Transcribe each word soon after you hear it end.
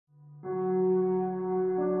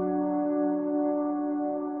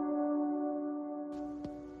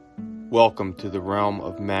Welcome to the realm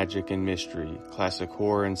of magic and mystery, classic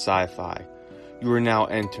horror and sci-fi. You are now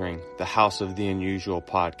entering the House of the Unusual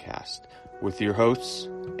podcast with your hosts,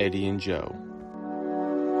 Eddie and Joe.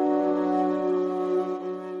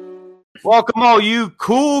 Welcome all you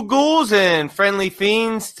cool ghouls and friendly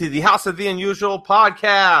fiends to the House of the Unusual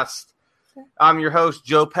podcast. I'm your host,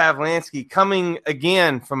 Joe Pavlansky, coming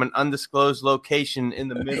again from an undisclosed location in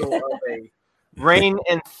the middle of a rain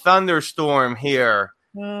and thunderstorm here.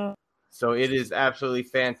 So it is absolutely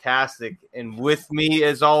fantastic. And with me,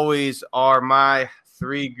 as always, are my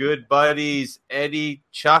three good buddies, Eddie,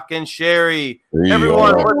 Chuck, and Sherry. Hey,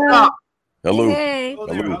 everyone, what's up? Hello. Hey.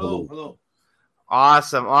 Hello.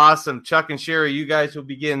 Awesome. Chuck and Sherry, you guys will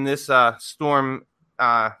be getting this storm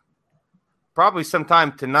probably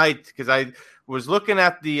sometime tonight, because I was looking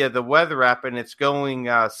at the weather app, and it's going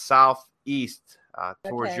southeast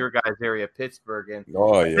towards your guys' area, Pittsburgh. And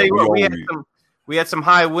Oh, yeah. we had some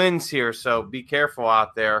high winds here, so be careful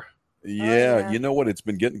out there. Yeah, you know what? It's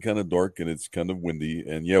been getting kind of dark and it's kind of windy,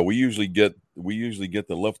 and yeah, we usually get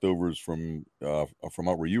the leftovers from out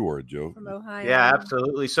where you are, Joe. From Ohio. Yeah,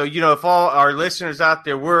 absolutely. So, if all our listeners out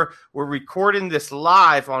there, we're recording this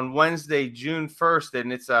live on Wednesday, June 1st,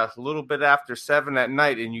 and it's a little bit after 7 at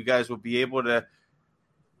night, and you guys will be able to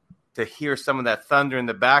hear some of that thunder in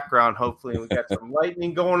the background, hopefully. And we got some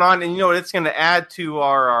lightning going on, and it's going to add to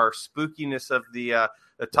our spookiness of the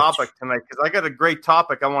topic tonight, because I got a great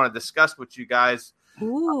topic I want to discuss with you guys.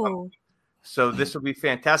 Ooh. So this will be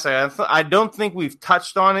fantastic. I don't think we've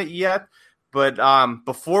touched on it yet, but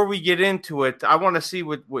before we get into it, I want to see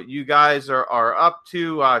what you guys are up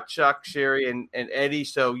to, Chuck, Sherry, and Eddie.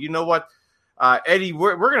 So you know what? Eddie,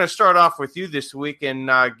 we're going to start off with you this week,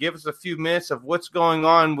 and give us a few minutes of what's going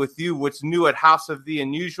on with you, what's new at House of the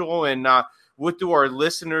Unusual, and what do our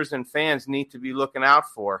listeners and fans need to be looking out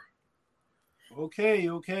for? Okay.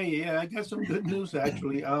 Yeah, I got some good news,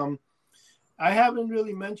 actually. I haven't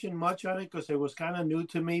really mentioned much on it because it was kind of new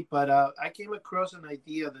to me, but I came across an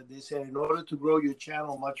idea that they said in order to grow your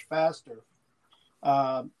channel much faster,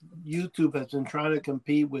 YouTube has been trying to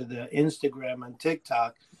compete with Instagram and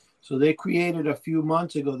TikTok. So they created a few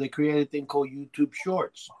months ago, they created a thing called YouTube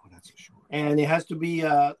Shorts. Oh, that's a short. And it has to be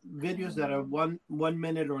videos that are one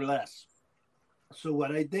minute or less. So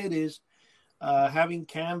what I did is, having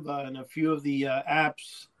Canva and a few of the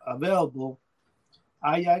apps available,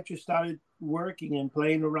 I actually started working and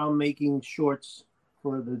playing around making shorts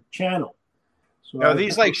for the channel. So are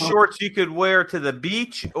these like shorts you could wear to the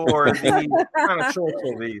beach, or the kind of shorts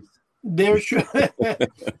are these? They're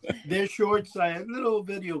shorts, little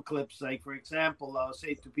video clips. Like, for example, I'll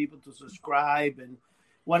say to people to subscribe. And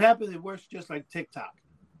what happens, it works just like TikTok.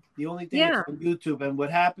 The only thing is on YouTube. And what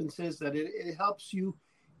happens is that it helps you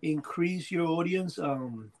increase your audience.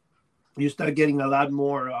 You start getting a lot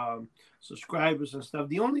more subscribers and stuff.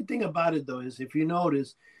 The only thing about it, though, is if you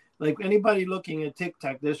notice, like anybody looking at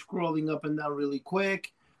TikTok, they're scrolling up and down really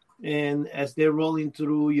quick. And as they're rolling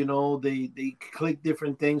through, they click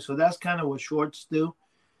different things. So that's kind of what shorts do.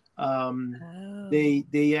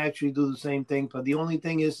 They actually do the same thing. But the only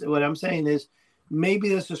thing is, what I'm saying is, maybe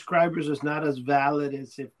the subscribers is not as valid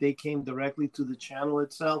as if they came directly to the channel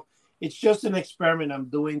itself. It's just an experiment I'm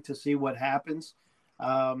doing to see what happens.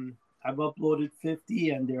 I've uploaded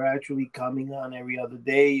 50, and they're actually coming on every other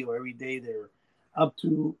day or every day. They're up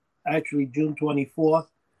to actually June 24th.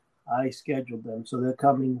 I scheduled them, so they're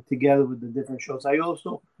coming together with the different shows. I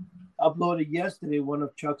also uploaded yesterday one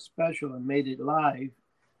of Chuck's special and made it live,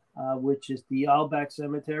 which is the Albach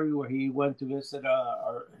Cemetery, where he went to visit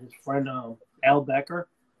his friend Al Becker,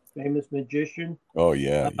 famous magician. Oh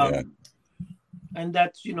yeah. And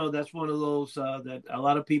that's one of those that a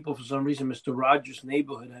lot of people, for some reason, Mr. Rogers'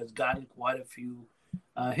 Neighborhood has gotten quite a few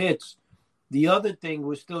hits. The other thing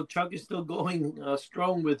was Chuck is still going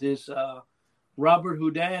strong with his Robert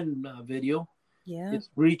Houdin video. Yeah, it's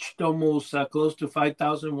reached almost close to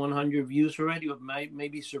 5,100 views already, or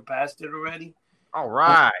maybe surpassed it already. All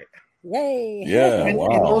right. Yay. Yeah. And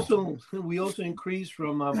Wow. we also increased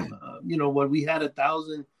from what we had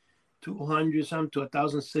 1,200 some to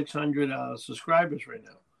 1,600 subscribers right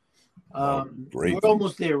now. Great. We're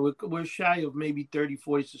almost there. We're shy of maybe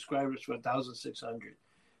 40 subscribers for 1,600.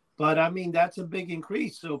 But I mean, that's a big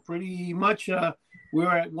increase. So pretty much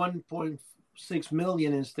we're at 1.6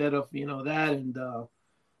 million instead of that, and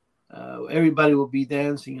everybody will be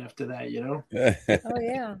dancing after that. Oh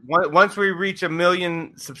yeah. Once we reach 1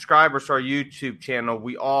 million subscribers to our YouTube channel,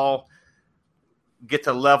 we all get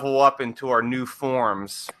to level up into our new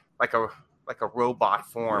forms, like a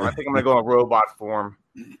robot form. I think I'm gonna go in robot form.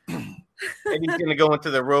 And he's gonna go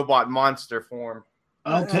into the robot monster form.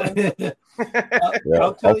 I'll tell Yeah,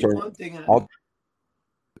 I'll tell you turn. one thing.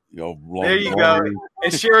 There you go.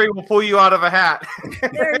 And Sherry will pull you out of a hat.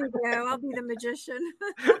 There you go. I'll be the magician.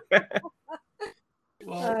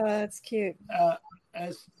 Well, That's cute.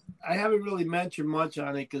 as I haven't really mentioned much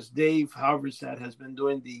on it because Dave Halverstadt has been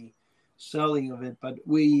doing the selling of it, but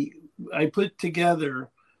I put together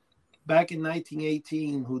back in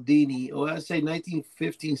 1918 Houdini, or I say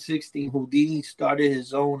 1915-16 Houdini started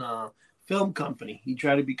his own film company. He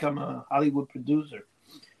tried to become a Hollywood producer,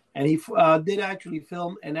 and he did actually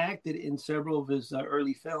film and acted in several of his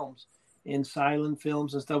early films, in silent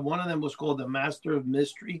films and stuff. One of them was called The Master of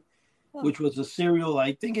Mystery, which was a serial.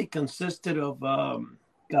 I think it consisted of, I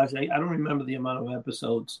don't remember the amount of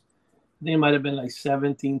episodes. I think it might have been like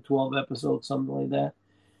 17, 12 episodes, something like that.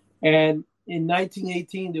 And in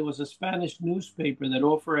 1918, there was a Spanish newspaper that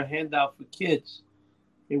offered a handout for kids.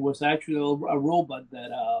 It was actually a robot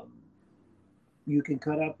that you can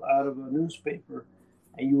cut up out of a newspaper,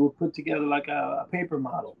 and you will put together like a paper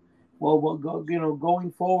model. Well,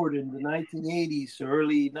 going forward in the 1980s,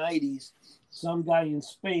 early 90s, some guy in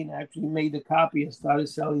Spain actually made a copy and started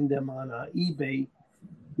selling them on eBay.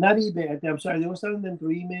 Not eBay, I'm sorry, they were selling them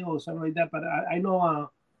through email or something like that. But I know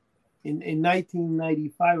in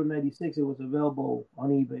 1995 or 96, it was available on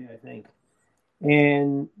eBay, I think.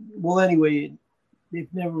 And, well, anyway,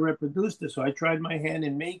 they've never reproduced it. So I tried my hand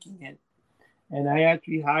in making it. And I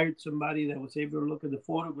actually hired somebody that was able to look at the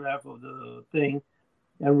photograph of the thing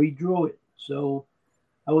and redrew it. So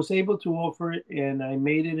I was able to offer it, and I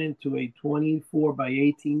made it into a 24 by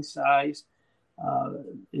 18 size.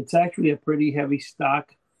 It's actually a pretty heavy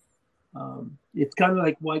stock. It's kind of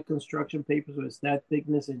like white construction paper, so it's that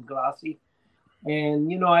thickness and glossy.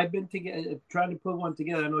 And, I've been trying to put one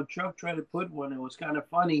together. I know Chuck tried to put one. It was kind of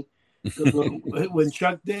funny because when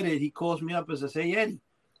Chuck did it, he calls me up and says, "Hey, Eddie,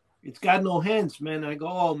 it's got no hands, man." I go,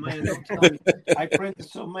 "Oh, man, don't tell me. I printed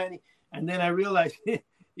so many." And then I realized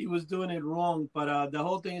he was doing it wrong. But the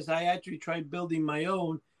whole thing is I actually tried building my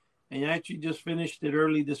own, and I actually just finished it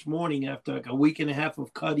early this morning after like a week and a half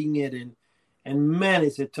of cutting it. And man,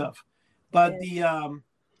 is it tough. But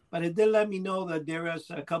but it did let me know that there is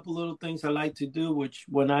a couple little things I like to do, which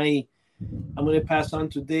when I'm going to pass on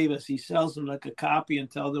to Dave as he sells them like a copy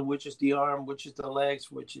and tell them which is the arm, which is the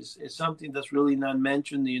legs, which is something that's really not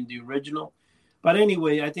mentioned in the original. But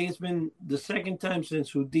anyway, I think it's been the second time since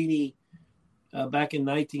Houdini back in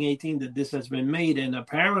 1918 that this has been made. And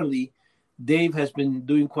apparently Dave has been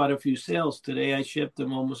doing quite a few sales. Today I shipped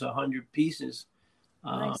him almost 100 pieces.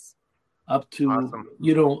 Nice. Up to, awesome.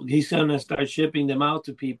 He's going to start shipping them out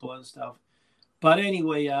to people and stuff. But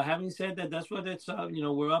anyway, having said that, that's what it's,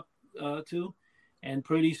 we're up to. And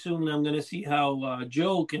pretty soon I'm going to see how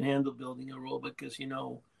Joe can handle building a robot because,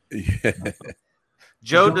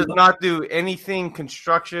 Joe does not do anything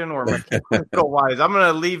construction or mechanical wise. I'm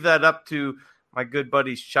going to leave that up to my good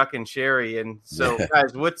buddies Chuck and Sherry. And so,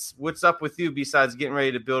 guys, what's up with you besides getting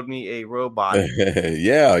ready to build me a robot?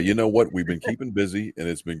 Yeah, you know what? We've been keeping busy, and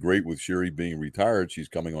it's been great with Sherry being retired. She's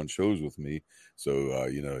coming on shows with me, so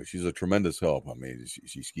she's a tremendous help. I mean,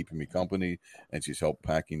 she's keeping me company, and she's helped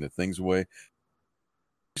packing the things away.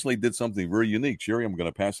 Recently did something very unique. Sherry, I'm going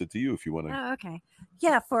to pass it to you if you want to. Oh, okay.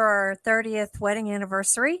 Yeah, for our 30th wedding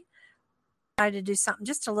anniversary, I decided to do something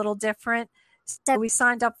just a little different. So we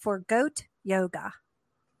signed up for goat yoga.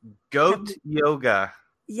 Goat yoga.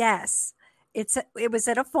 Yes. It was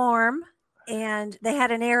at a farm, and they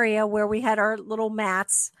had an area where we had our little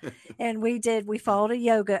mats, and we followed a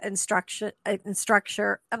yoga instructor.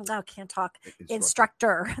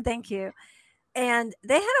 Thank you. And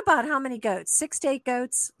they had about how many goats? 6 to 8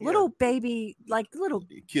 goats, little baby, like little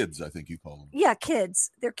kids, I think you call them. Yeah,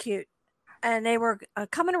 kids. They're cute. And they were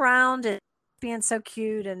coming around and being so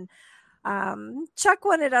cute. And Chuck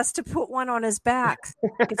wanted us to put one on his back.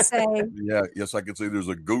 I could say, yes, I could say there's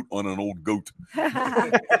a goat on an old goat.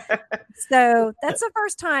 So that's the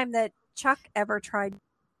first time that Chuck ever tried,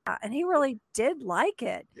 and he really did like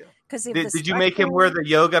it. Because did you make him wear the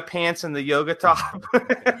yoga pants and the yoga top?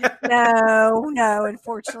 No,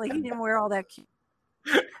 unfortunately, he didn't wear all that cute.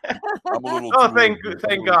 I'm a little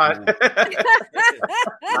thank God.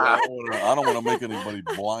 I don't want to make anybody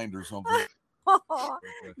blind or something. Oh,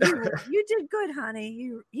 you did good,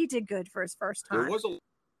 honey. He did good for his first time.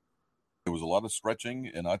 There was a lot of stretching,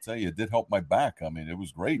 and I tell you, it did help my back. I mean, it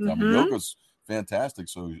was great. I mean, yoga's fantastic.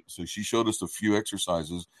 So she showed us a few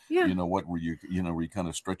exercises. Yeah. Where you kind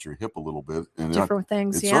of stretch your hip a little bit, and different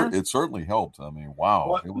things. It certainly helped. I mean,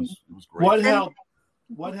 wow, it was great. What helped?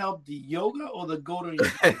 What helped, the yoga or the goat?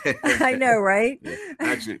 I know, right?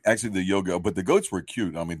 Actually, the yoga, but the goats were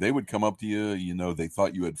cute. I mean, they would come up to you. They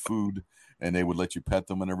thought you had food, and they would let you pet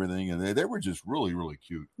them and everything, and they were just really, really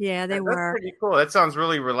cute. Yeah, they That's were. pretty cool. That sounds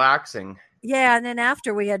really relaxing. Yeah, and then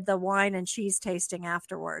after we had the wine and cheese tasting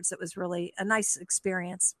afterwards. It was really a nice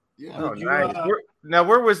experience. Yeah. Oh, Did you, nice.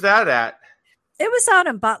 Where was that at? It was out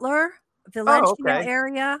in Butler, Valencia okay.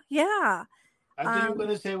 area. Yeah. I think you were going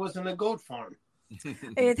to say it was in a goat farm.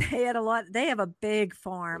 They had a lot. They have a big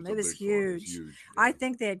farm. It was huge. Yeah. I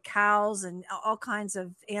think they had cows and all kinds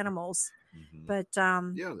of animals. Mhm. But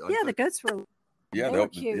Yeah, the goats were. Yeah, They were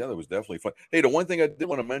cute. that was definitely fun. Hey, the one thing I did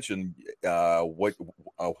want to mention,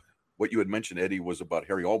 what you had mentioned, Eddie, was about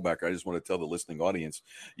Harry Allbacker. I just want to tell the listening audience,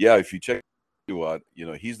 yeah, if you check out,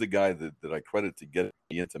 he's the guy that I credit to get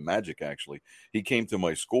me into magic. Actually, he came to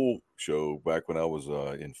my school show back when I was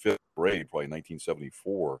in fifth grade, probably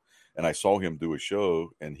 1974, and I saw him do a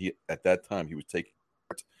show. And at that time he was taking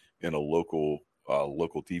part in a local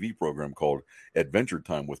TV program called Adventure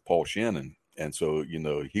Time with Paul Shannon. And so,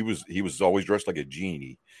 he was always dressed like a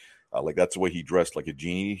genie. Like that's the way he dressed, like a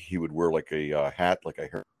genie. He would wear like a hat, like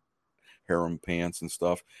a harem pants and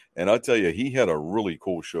stuff. And I tell you, he had a really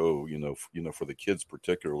cool show, for the kids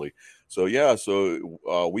particularly. So yeah,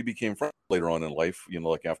 we became friends later on in life.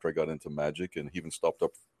 Like after I got into magic, and he even stopped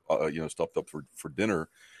up for dinner.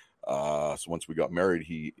 So once we got married,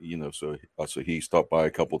 he, so he stopped by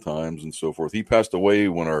a couple times and so forth. He passed away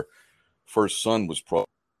when our first son was probably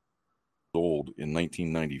old in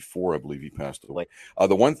 1994, I believe he passed away.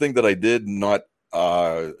 The one thing that I did not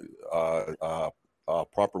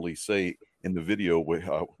properly say in the video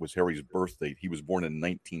was Harry's birth date. He was born in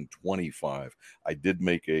 1925. I did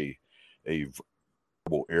make a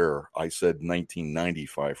verbal error. I said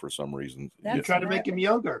 1995 for some reason. You try to make him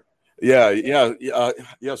younger. Yeah.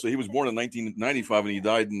 So he was born in 1995 and he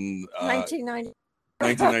died in 1990.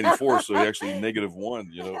 1994, so he actually -1.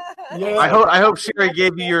 Yeah. I hope Sherry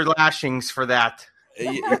gave you your lashings for that.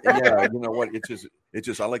 Yeah, you know what? It's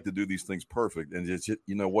just I like to do these things perfect, and it's you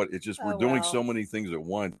know what? It's just we're doing so many things at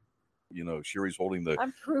once. Sherry's holding the.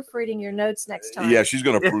 I'm proofreading your notes next time. Yeah, she's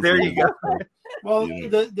going to proofread. There you go. Well,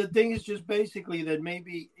 the thing is just basically that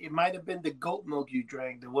maybe it might have been the goat milk you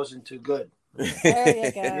drank that wasn't too good. There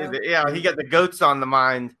you go. Yeah, he got the goats on the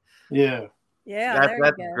mind. Yeah. Yeah,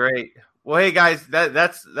 That's great. Well, hey guys,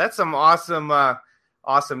 that's some awesome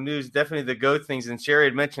news. Definitely the goat things. And Sherry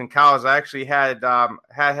had mentioned cows. I actually had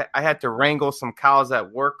to wrangle some cows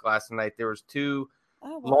at work last night. There was two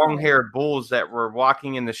long-haired bulls that were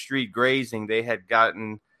walking in the street grazing. They had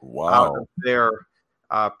gotten out of their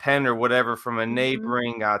pen or whatever from a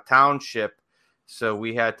neighboring township. So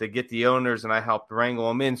we had to get the owners, and I helped wrangle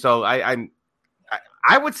them in. So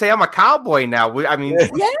I would say I'm a cowboy now. I mean, we'll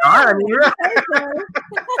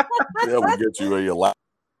get you a lap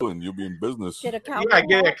and you'll be in business. Get a cowboy. Yeah,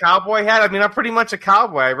 get a cowboy hat. I mean, I'm pretty much a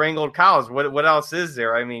cowboy. I wrangled cows. What else is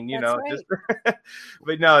there? I mean, Right.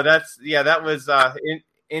 But no, that was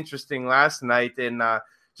interesting last night. And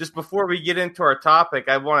just before we get into our topic,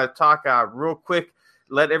 I want to talk real quick.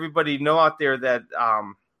 Let everybody know out there that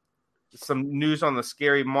some news on the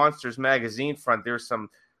Scary Monsters magazine front. There's some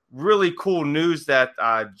really cool news that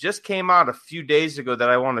just came out a few days ago that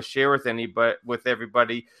I want to share with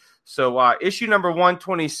everybody. So issue number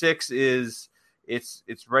 126 is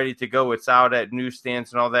it's ready to go. It's out at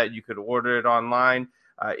newsstands and all that. You could order it online.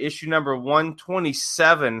 Issue number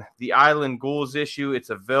 127, the Island Ghouls issue. It's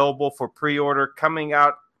available for pre-order, coming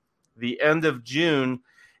out the end of June.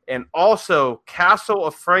 And also Castle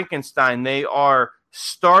of Frankenstein. They are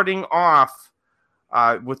starting off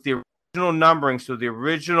with the original numbering. So the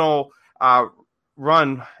original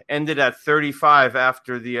run ended at 35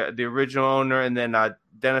 after the original owner, and then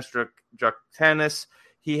Dennis Drucktenis,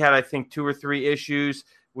 he had, I think, 2 or 3 issues,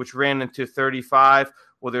 which ran into 35.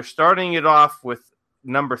 Well, they're starting it off with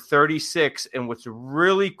number 36, and what's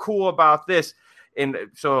really cool about this, and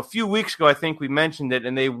so a few weeks ago, I think we mentioned it,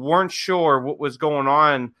 and they weren't sure what was going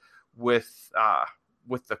on with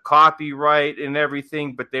the copyright and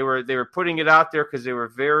everything, but they were putting it out there because they were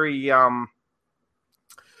very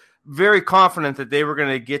very confident that they were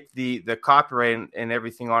going to get the copyright and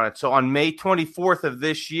everything on it. So on May 24th of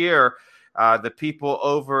this year, the people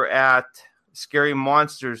over at Scary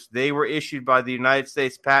Monsters, they were issued by the United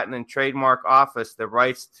States Patent and Trademark Office the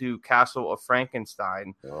rights to Castle of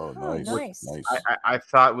Frankenstein. Oh, nice. I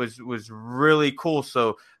thought was really cool.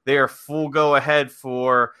 So they are full go ahead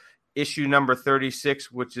for issue number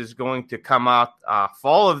 36, which is going to come out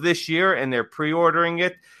fall of this year, and they're pre-ordering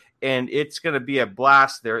it, and it's going to be a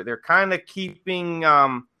blast. They're kind of keeping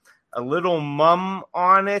a little mum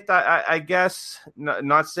on it, I guess,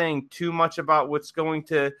 not saying too much about what's going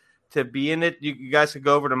to to be in it, you guys could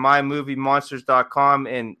go over to mymoviemonsters.com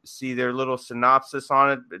and see their little synopsis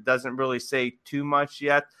on it. It doesn't really say too much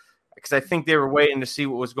yet because I think they were waiting to see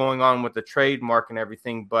what was going on with the trademark and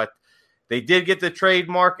everything. But they did get the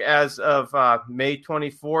trademark as of May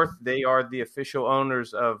 24th. They are the official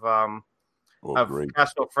owners of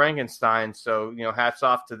Castle Frankenstein. So, hats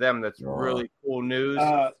off to them. That's really cool news.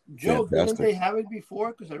 Joe, didn't they have it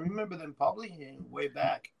before? Because I remember them publishing way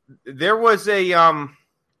back. There was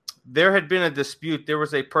there had been a dispute. There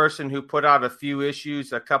was a person who put out a few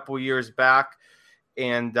issues a couple years back,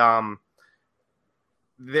 and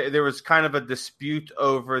there was kind of a dispute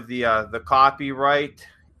over the copyright.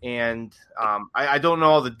 And I don't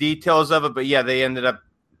know all the details of it, but yeah, they ended up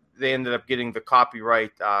getting the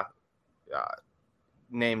copyright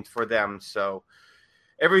named for them. So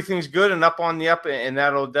everything's good and up on the up, and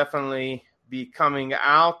that'll definitely be coming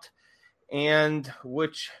out. And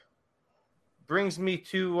which brings me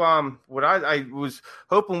to what I was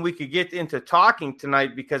hoping we could get into talking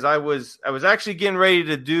tonight, because I was actually getting ready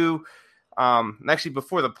to do actually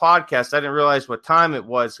before the podcast. I didn't realize what time it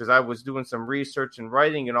was because I was doing some research and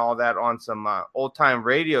writing and all that on some old time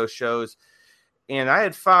radio shows, and I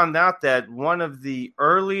had found out that one of the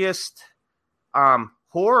earliest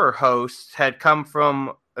horror hosts had come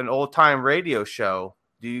from an old time radio show.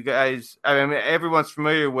 Do you guys? I mean, everyone's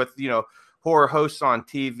familiar with horror hosts on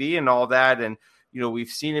TV and all that, and we've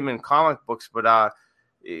seen him in comic books, but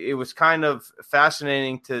it was kind of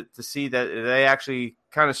fascinating to see that they actually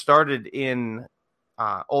kind of started in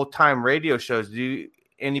old-time radio shows. Do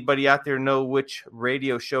anybody out there know which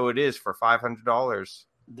radio show it is for $500?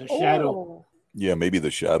 The Shadow. Yeah, maybe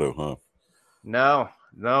The Shadow, huh? No,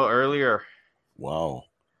 earlier. Wow.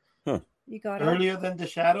 You got earlier than The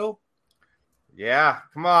Shadow? Yeah,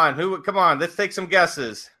 come on, let's take some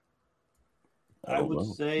guesses. I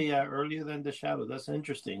would say earlier than The Shadow. That's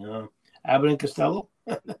interesting. Abbott and Costello?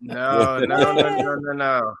 No.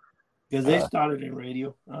 Because they started in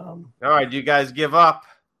radio. All right, do you guys give up?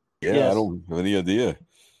 Yeah, yes. I don't have any idea.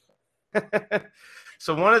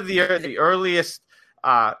 So one of the earliest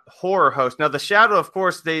horror hosts. Now, The Shadow, of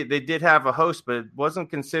course, they did have a host, but it wasn't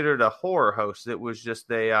considered a horror host. It was just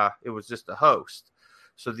a host.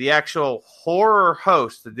 So the actual horror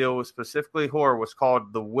host, to deal with specifically horror, was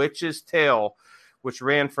called The Witch's Tale, which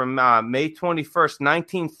ran from May 21st,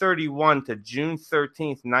 1931 to June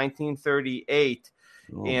 13th, 1938.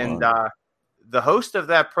 Oh, and the host of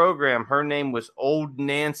that program, her name was Old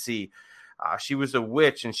Nancy. She was a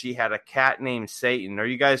witch, and she had a cat named Satan. Are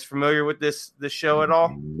you guys familiar with this show at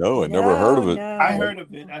all? No, I never heard of it. No. I heard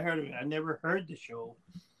of it. I never heard the show,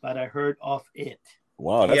 but I heard of it.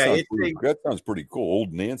 Wow, that sounds pretty cool.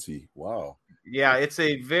 Old Nancy. Wow. Yeah, it's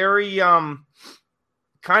a very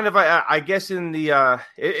kind of, I guess, in the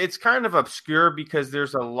it's kind of obscure because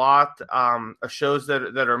there's a lot of shows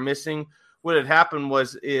that are missing. What had happened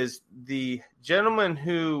is the gentleman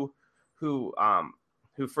who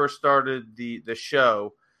first started the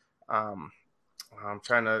show. I'm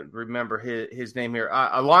trying to remember his name here.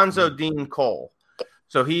 Alonzo Dean Cole.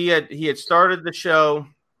 So he had started the show.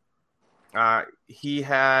 He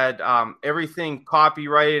had everything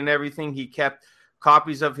copyrighted and everything. He kept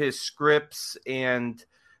copies of his scripts, and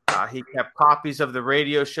he kept copies of the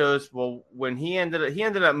radio shows. Well, when he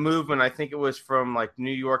ended up moving, I think it was from like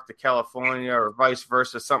New York to California or vice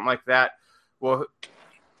versa, something like that. Well,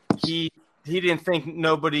 he didn't think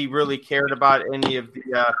nobody really cared about any of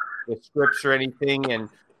the scripts or anything, and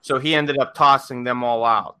so he ended up tossing them all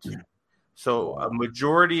out. So a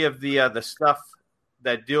majority of the stuff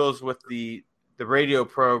that deals with the radio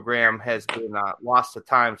program has been lost to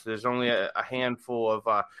time. So there's only a handful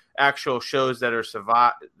of actual shows that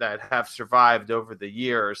have survived over the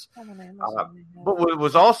years. But what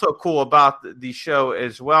was also cool about the show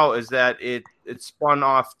as well is that it spun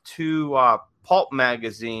off two pulp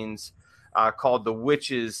magazines called The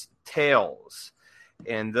Witch's Tales.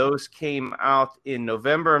 And those came out in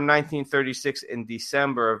November of 1936 and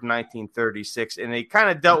December of 1936. And they kind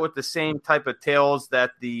of dealt with the same type of tales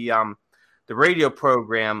that the radio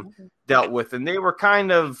program dealt with. And they were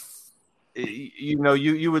kind of,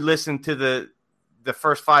 you would listen to the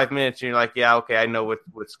first 5 minutes and you're like, yeah, okay, I know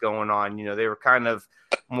what's going on. They were kind of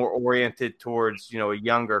more oriented towards, a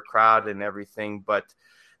younger crowd and everything. But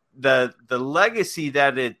the legacy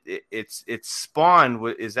that it's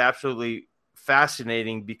spawned is absolutely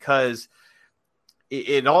fascinating because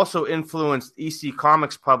it also influenced EC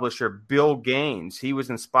Comics publisher Bill Gaines. He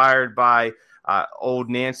was inspired by Old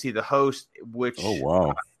Nancy, the host, which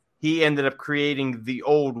he ended up creating the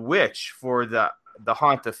Old Witch for the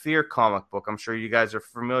Haunt of Fear comic book. I'm sure you guys are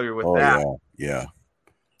familiar with that. Yeah.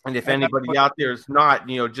 And if anybody out there is not,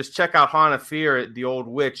 just check out Haunt of Fear, the Old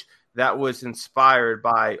Witch. That was inspired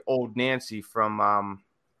by Old Nancy from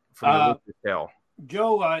the Witch's Tale.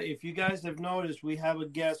 Joe, if you guys have noticed, we have a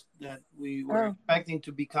guest that we were expecting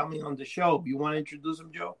to be coming on the show. You want to introduce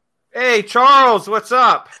him, Joe? Hey, Charles, what's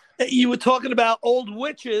up? You were talking about old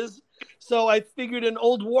witches, so I figured an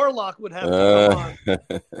old warlock would have to come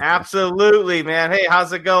on. Absolutely, man. Hey,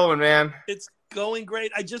 how's it going, man? It's going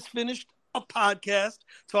great. I just finished a podcast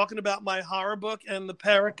talking about my horror book and the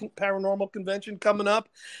paranormal convention coming up,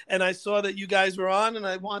 and I saw that you guys were on, and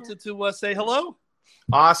I wanted to say hello.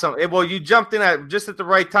 Awesome. Well, you jumped in just at the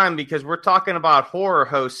right time because we're talking about horror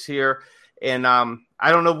hosts here, and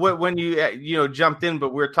I don't know when you jumped in,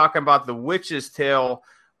 but we're talking about the Witch's Tale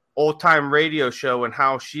old time radio show and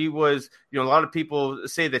how she was. A lot of people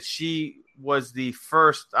say that she was the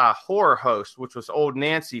first horror host, which was Old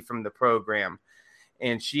Nancy from the program,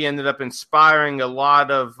 and she ended up inspiring a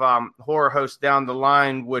lot of horror hosts down the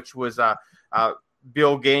line, which was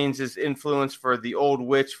Bill Gaines' influence for the Old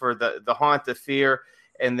Witch, for the Haunt of Fear.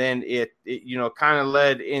 And then it kind of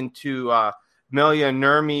led into Melia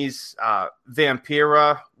Nurmi's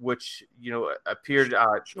Vampira, which, appeared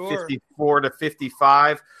 54 to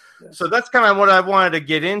 55. Yes. So that's kind of what I wanted to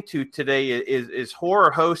get into today is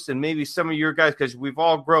horror hosts and maybe some of your guys, because we've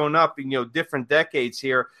all grown up in, different decades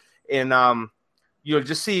here. And,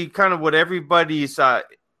 just see kind of what everybody's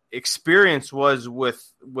experience was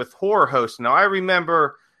with horror hosts. Now, I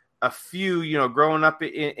remember a few, growing up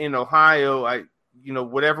in Ohio,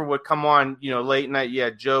 whatever would come on, late night. You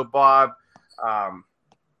had Joe Bob.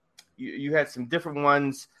 You had some different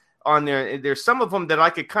ones on there. There's some of them that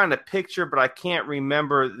I could kind of picture, but I can't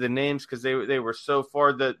remember the names because they were so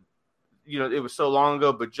far that, it was so long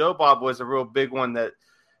ago. But Joe Bob was a real big one that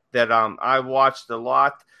I watched a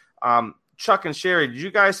lot. Chuck and Sherry, did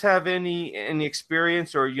you guys have any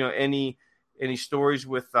experience or, any stories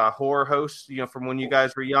with horror hosts, from when you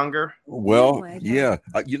guys were younger? Well, yeah.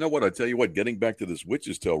 You know what? I tell you what, getting back to this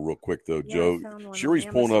Witch's Tale real quick, though, Joe, Sherry's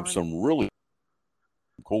pulling up some really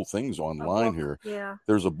cool things online here. Yeah.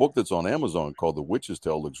 There's a book that's on Amazon called The Witch's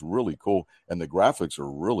Tale. Looks really cool, and the graphics are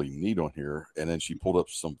really neat on here. And then she pulled up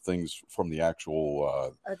some things from the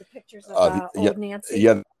actual the pictures of Old Nancy.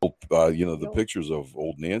 Yeah, the pictures of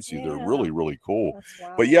Old Nancy. Yeah. They're really, really cool.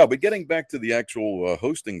 But getting back to the actual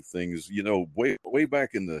hosting things, way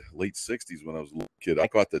back in the late 60s when I was a little kid, I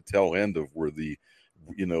caught the tail end of where the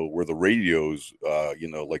radios,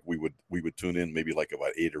 like we would tune in maybe like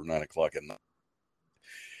about 8 or 9 o'clock at night.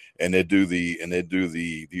 And they do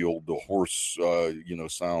the old horse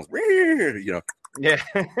sounds,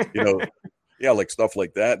 yeah, like stuff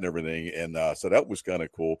like that and everything. And so that was kind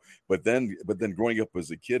of cool. But then growing up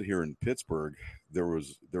as a kid here in Pittsburgh, there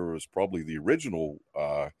was probably the original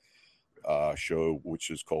show,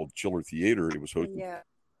 which is called Chiller Theater. It was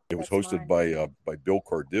hosted by Bill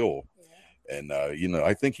Cardill. Yeah. And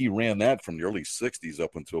I think he ran that from the early 60s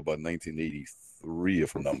up until about 1983,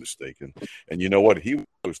 if I'm not mistaken. And you know what? He would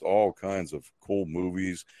host all kinds of cool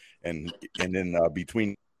movies, and then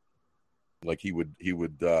between, like he would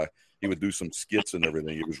do some skits and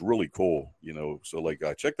everything. It was really cool, So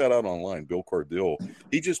check that out online. Bill Cardill.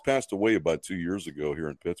 He just passed away about 2 years ago here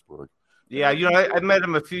in Pittsburgh. Yeah, I met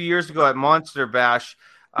him a few years ago at Monster Bash.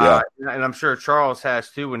 And I'm sure Charles has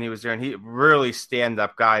too when he was there, and he really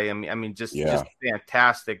stand-up guy. I mean, just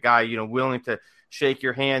fantastic guy. Willing to shake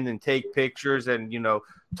your hand and take pictures, and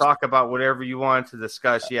talk about whatever you wanted to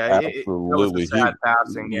discuss. Yeah, absolutely. It was a sad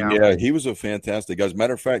passing. Yeah, he was a fantastic guy. As a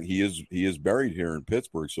matter of fact, he is buried here in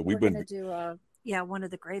Pittsburgh. So we're going to do one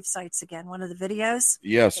of the grave sites again, one of the videos.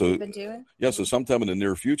 Yeah, so we've been doing. Yeah, so sometime in the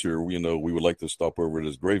near future, we would like to stop over at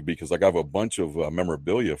his grave because I have a bunch of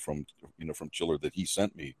memorabilia from Chiller that he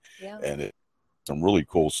sent me, and it's some really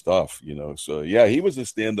cool stuff. So yeah, he was a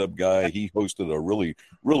stand-up guy. He hosted a really,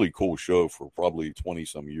 really cool show for probably 20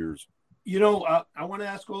 some years. I want to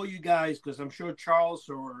ask all you guys, because I'm sure Charles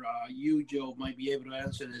or you, Joe, might be able to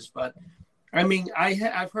answer this. But I mean,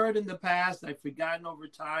 I've heard in the past, I've forgotten over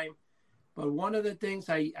time. But one of the things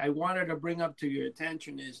I wanted to bring up to your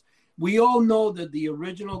attention is we all know that the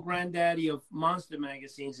original granddaddy of monster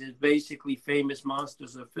magazines is basically Famous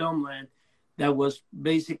Monsters of Filmland, that was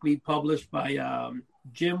basically published by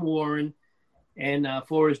Jim Warren and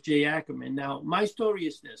Forrest J. Ackerman. Now, my story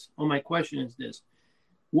is this, or my question is this.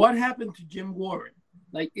 What happened to Jim Warren?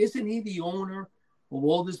 Like, isn't he the owner of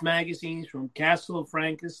all these magazines from Castle of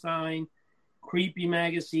Frankenstein, Creepy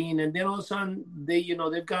Magazine, and then all of a sudden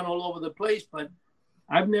they've gone all over the place, but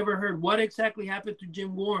I've never heard what exactly happened to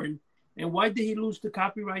Jim Warren, and why did he lose the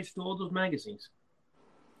copyrights to all those magazines?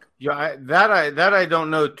 Yeah, I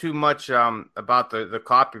don't know too much about the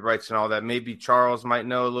copyrights and all that. Maybe Charles might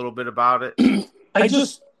know a little bit about it. I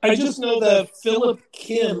just know that Philip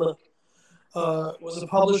Kim was a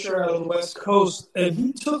publisher out of the West Coast, and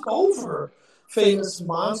he took over Famous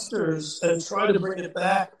Monsters and tried to bring it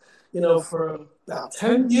back, for about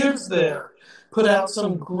 10 years there. Put out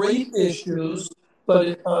some great issues, but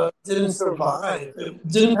it didn't survive. It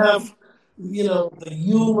didn't have, the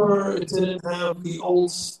humor. It didn't have the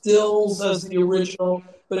old stills as the original,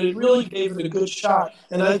 but it really gave it a good shot.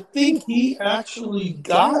 And I think he actually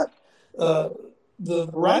got the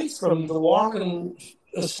rights from the Warren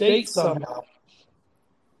estate somehow.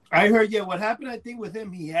 I heard, what happened, I think, with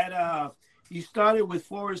him, he started with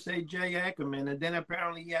Forrest A.J. Ackerman, and then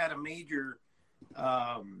apparently he had a major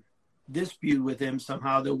dispute with him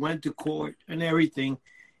somehow that went to court and everything.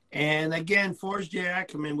 And again, Forrest J.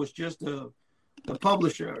 Ackerman was just the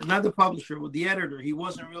publisher, not the publisher, but the editor. He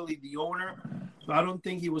wasn't really the owner, so I don't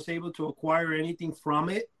think he was able to acquire anything from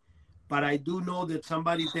it. But I do know that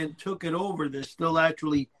somebody then took it over. They're still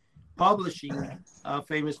actually publishing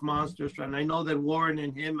Famous Monsters, and I know that Warren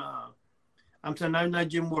and him. I'm sorry, not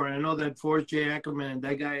Jim Warren. I know that Forrest J. Ackerman and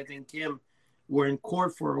that guy, I think Kim, were in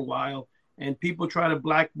court for a while, and people try to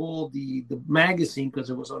blackball the magazine because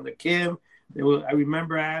it was under Kim. I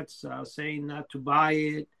remember ads saying not to buy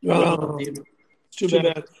it. It's too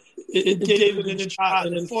bad. It gave it a good shot,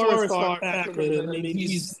 and then Forrest Ackerman. I mean,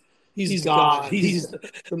 he's God. He's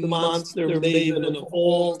the monster maven of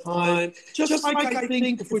all time. Just like I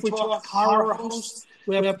think if we talk horror hosts,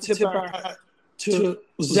 we have to tip our hat to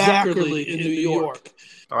Zachary in New York.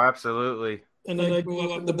 Oh, absolutely. And then I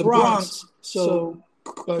grew up in the Bronx, so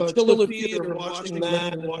Chiller Theater, watching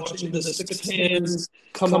that and watching the Six Hands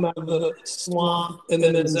come out of the swamp, and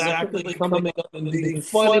then Zachary coming up and being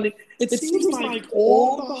funny. It seems like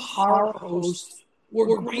all the horror hosts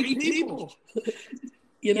were great people.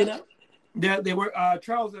 Yeah, they were.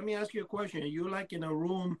 Charles, let me ask you a question. Are you like in a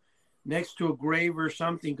room next to a grave or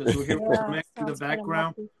something? Because we're here in the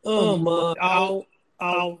background. I'll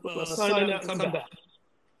sign out and come back.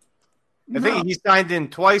 I think he signed in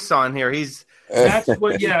twice on here. That's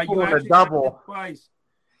what. Yeah, you a double twice.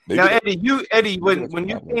 Now, Eddie, when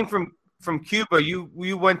you came from Cuba,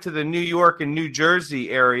 you went to the New York and New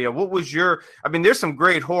Jersey area. What was your? I mean, there's some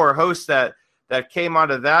great horror hosts that came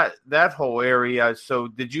out of that whole area. So,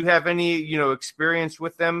 did you have any experience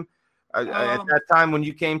with them at that time when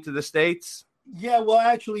you came to the States? Yeah, well,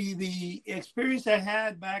 actually, the experience I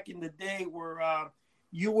had back in the day were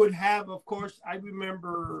you would have, of course, I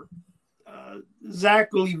remember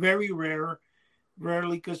Zachary very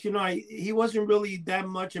rarely, because he wasn't really that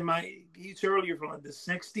much he's earlier from the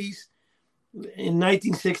 60s. In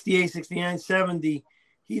 1968, 69, 70,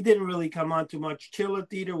 he didn't really come on too much. Chiller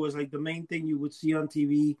Theater was like the main thing you would see on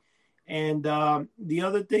TV. And the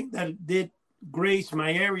other thing that did grace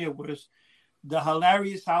my area was the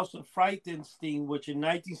Hilarious House of Frightenstein, which in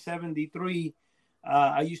 1973,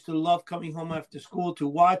 I used to love coming home after school to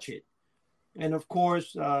watch it. And of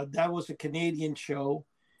course, that was a Canadian show.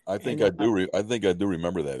 I think I do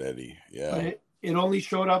remember that, Eddie. Yeah. It only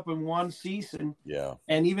showed up in one season. Yeah.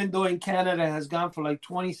 And even though in Canada has gone for like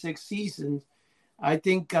 26 seasons, I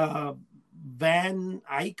think Van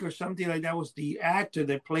Eyck or something like that was the actor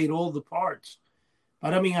that played all the parts.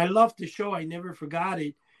 But I mean, I loved the show. I never forgot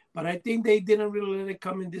it. But I think they didn't really let it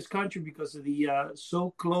come in this country because of the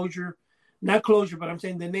not closure, but I'm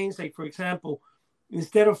saying the names. Like, for example,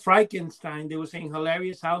 instead of Frankenstein, they were saying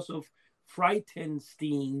Hilarious House of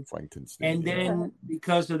Frightenstein. And then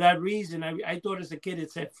because of that reason, I thought as a kid it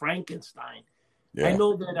said Frankenstein. Yeah. I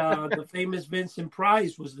know that the famous Vincent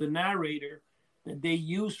Price was the narrator that they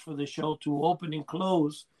used for the show to open and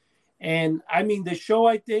close. And I mean, the show,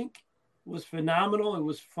 I think, was phenomenal. It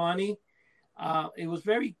was funny. It was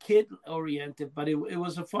very kid oriented, but it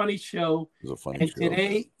was a funny show. It was a funny show.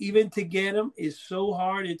 Today, even to get them is so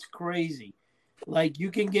hard. It's crazy. Like, you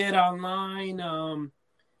can get online, 1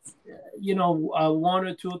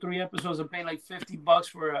 or 2 or 3 episodes and pay like $50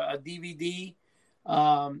 for a DVD.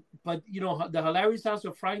 But the Hilarious House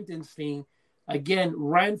of Frightenstein, again,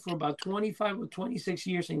 ran for about 25 or 26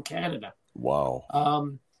 years in Canada.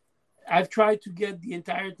 Wow. I've tried to get the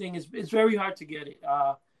entire thing. It's very hard to get it.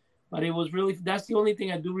 But it was really, that's the only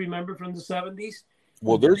thing I do remember from the 70s.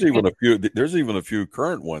 Well, there's even a few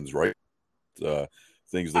current ones, right?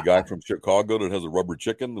 Things, the guy from Chicago that has a rubber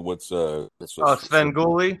chicken.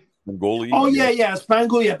 Svengoolie. Oh,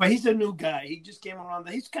 Svengoolie. But he's a new guy. He just came around.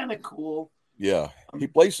 He's kind of cool. Yeah. He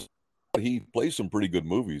plays he plays some pretty good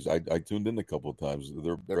movies. I tuned in a couple of times.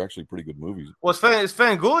 They're actually pretty good movies. Well,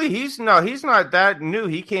 Svengoolie, he's not that new.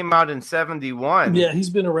 He came out in 71. Yeah, he's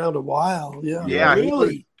been around a while. Yeah. Yeah,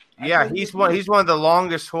 Really? he's one of the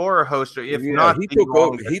longest horror hosts, if Yeah, not he the took over.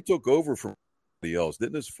 longest. He took over from somebody else.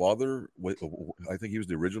 Didn't his father? I think he was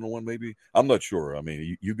the original one. Maybe I'm not sure. I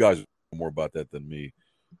mean, you guys know more about that than me.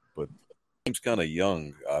 But he's kind of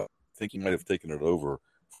young. I think he might have taken it over.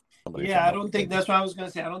 Yeah, I don't think that's what I was going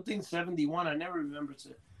to say. I don't think 71. I never remember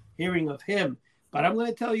hearing of him. But I'm going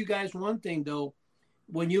to tell you guys one thing, though.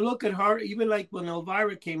 When you look at her, even like when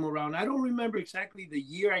Elvira came around, I don't remember exactly the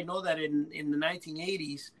year. I know that in the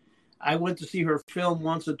 1980s, I went to see her film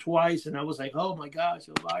once or twice, and I was like, oh, my gosh,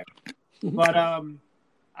 Elvira. But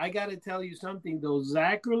I got to tell you something, though.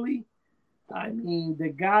 Zachary, I mean, the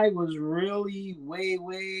guy was really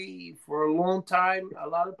way for a long time. A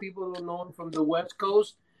lot of people don't know him from the West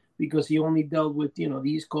Coast because he only dealt with, the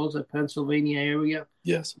East Coast of Pennsylvania area,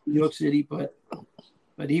 Yes. New York City, but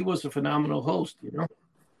he was a phenomenal host,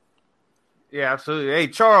 Yeah, absolutely. Hey,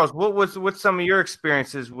 Charles, what's some of your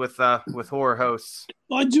experiences with horror hosts?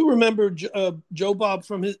 Well, I do remember Joe Bob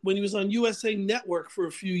from when he was on USA Network for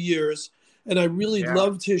a few years, and I really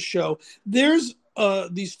loved his show. There's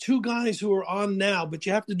these two guys who are on now, but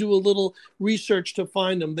you have to do a little research to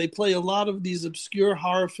find them. They play a lot of these obscure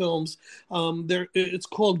horror films. It's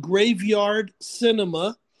called Graveyard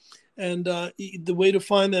Cinema, and the way to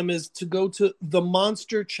find them is to go to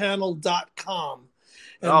themonsterchannel.com.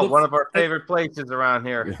 One of our favorite places around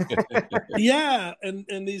here. Yeah,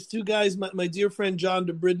 and these two guys, my dear friend John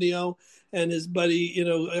DeBridnio and his buddy,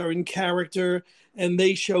 are in character, and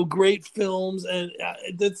they show great films, and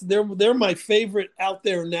they're my favorite out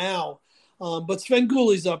there now. But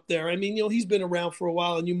Svengoolie's up there. I mean, he's been around for a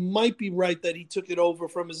while, and you might be right that he took it over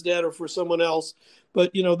from his dad or for someone else.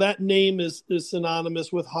 But that name is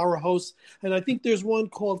synonymous with horror hosts, and I think there's one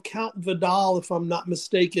called Count Vidal, if I'm not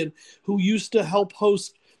mistaken, who used to help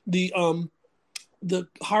host the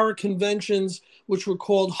horror conventions, which were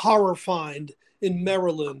called Horror Find in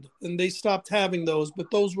Maryland, and they stopped having those. But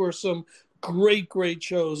those were some great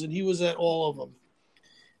shows, and he was at all of them.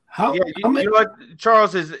 You know what,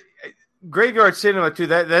 Charles, is Graveyard Cinema too.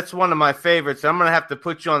 That's one of my favorites. I'm gonna have to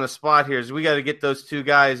put you on the spot here. We got to get those two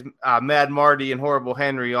guys, Mad Marty and Horrible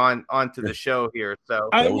Henry, onto the show here. So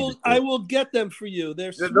I will get them for you.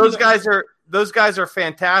 Those guys are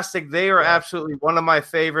fantastic. They are absolutely one of my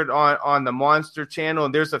favorite on the Monster Channel,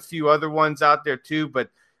 and there's a few other ones out there too. But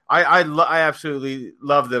I absolutely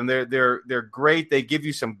love them. They're great. They give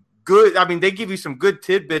you some good. I mean, they give you some good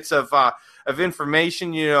tidbits of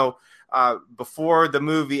information. Before the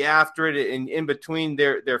movie, after it, and in between,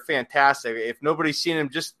 they're fantastic. If nobody's seen them,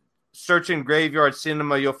 just search in Graveyard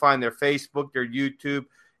Cinema. You'll find their Facebook, their YouTube,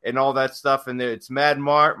 and all that stuff. And it's Mad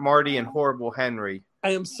Marty and Horrible Henry. I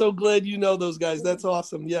am so glad you know those guys. That's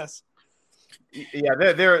awesome. Yes. Yeah,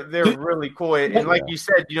 they're really cool. And like you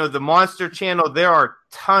said, the Monster Channel, there are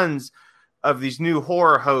tons of these new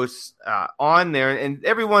horror hosts on there, and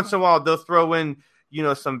every once in a while they'll throw in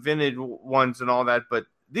some vintage ones and all that, but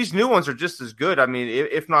these new ones are just as good. I mean,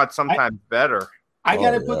 if not sometimes better. I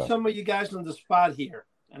got to put some of you guys on the spot here.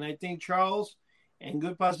 And I think Charles and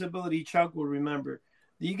good possibility Chuck will remember.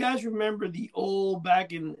 Do you guys remember the old,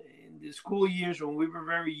 back in the school years when we were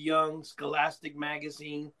very young, Scholastic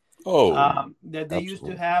magazine? Oh, that they used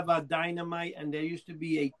to have a Dynamite, and there used to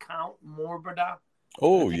be a Count Morbida.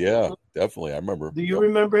 Oh, yeah, definitely. I remember. Do you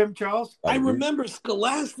remember him, Charles? I remember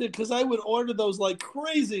Scholastic because I would order those like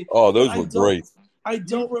crazy. Oh, those were great. I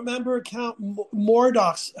don't remember Count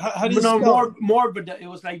Mordox. How do you spell Morbid? It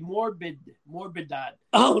was like Morbidad.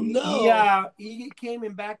 Oh, no. Yeah, he came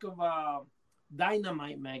in back of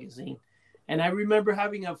Dynamite magazine. And I remember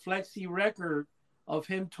having a flexi record of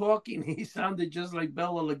him talking. He sounded just like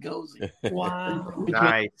Bela Lugosi. Wow.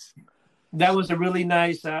 Nice. That was a really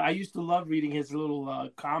nice. I used to love reading his little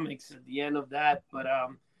comics at the end of that. But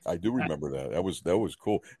I do remember that. That was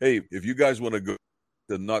cool. Hey, if you guys want to go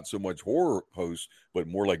to not so much horror hosts, but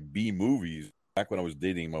more like B movies, back when I was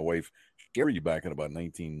dating my wife Sherry back in about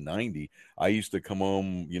 1990, I used to come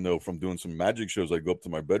home, from doing some magic shows. I'd go up to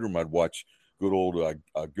my bedroom. I'd watch good old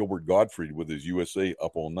Gilbert Gottfried with his USA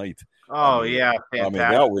Up All Night. Oh, yeah,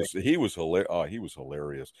 fantastic. I mean, he was hilarious. Oh, he was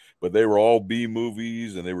hilarious. But they were all B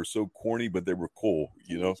movies, and they were so corny, but they were cool.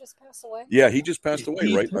 Did he just pass away? Yeah, he just passed away.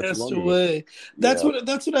 He right, passed away. That's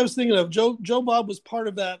what I was thinking of. Joe Bob was part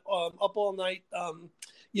of that Up All Night,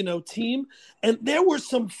 team, and there were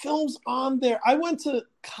some films on there. I went to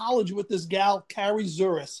college with this gal, Carrie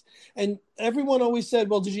Zuris, and everyone always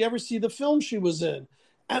said, "Well, did you ever see the film she was in?"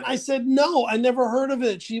 And I said, no, I never heard of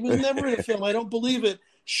it. She was never in a film. I don't believe it.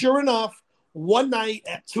 Sure enough, one night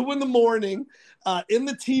at 2 a.m, in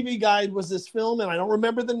the TV guide was this film, and I don't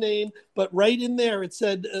remember the name, but right in there it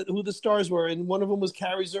said who the stars were, and one of them was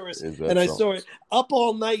Carrie Zuris. And I saw it. Up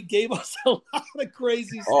All Night gave us a lot of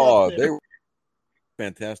crazy stuff. Oh, there. they were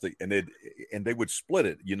fantastic, and they would split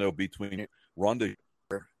it, between Rhonda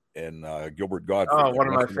and Gilbert Gottfried. Oh, one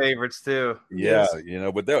of my favorites too. Yeah,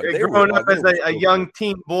 but they growing up as a young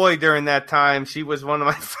teen boy during that time, she was one of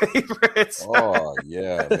my favorites. Oh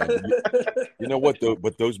yeah, man. You know what though?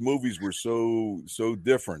 But those movies were so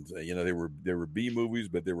different. They were B movies,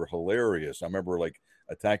 but they were hilarious. I remember like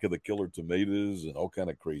Attack of the Killer Tomatoes and all kind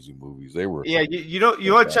of crazy movies. They were. Yeah, you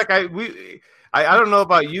want to check. I don't know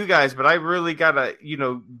about you guys, but I really gotta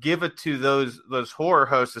give it to those horror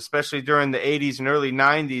hosts, especially during the 80s and early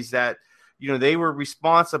 90s, that they were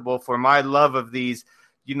responsible for my love of these.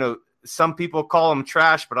 Some people call them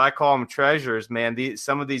trash, but I call them treasures, man.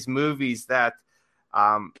 Some of these movies that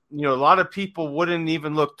a lot of people wouldn't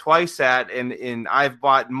even look twice at, and I've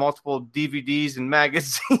bought multiple DVDs and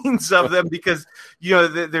magazines of them because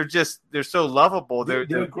they're so lovable. They're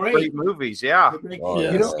great movies. Yeah.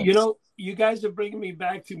 You guys are bringing me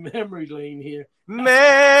back to memory lane here.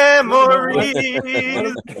 Memories.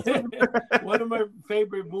 One of my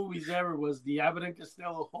favorite movies ever was the Abbott and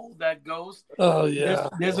Costello Hold That Ghost. Oh yeah.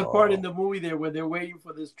 There's a part in the movie there where they're waiting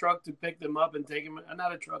for this truck to pick them up and take them.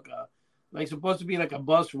 Not a truck, like supposed to be like a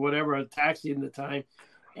bus or whatever, a taxi in the time.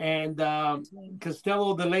 And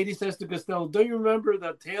Costello, the lady says to Costello, "Don't you remember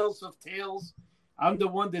the Tales of Tales? I'm the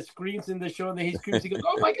one that screams in the show." And then he screams, he goes,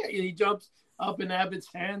 "Oh my God!" And he jumps up in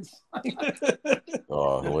Abbott's hands.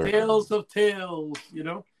 Tales of Tales,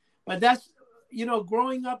 But that's,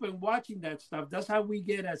 growing up and watching that stuff, that's how we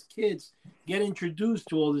get as kids, get introduced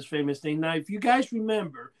to all this famous thing. Now, if you guys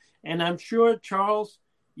remember, and I'm sure, Charles,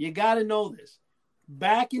 you got to know this,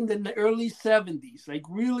 back in the early 70s, like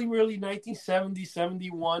really, really 1970,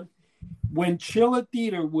 71, when Chiller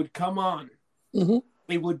Theater would come on,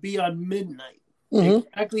 it would be on midnight,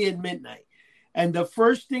 exactly at midnight. And the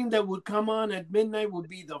first thing that would come on at midnight would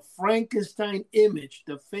be the Frankenstein image,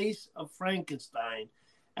 the face of Frankenstein.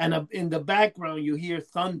 And in the background, you hear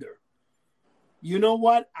thunder. You know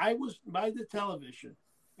what? I was by the television,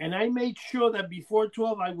 and I made sure that before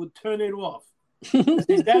 12, I would turn it off.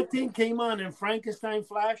 If that thing came on and Frankenstein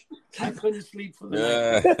flashed, I couldn't sleep for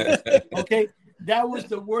the night. Okay? That was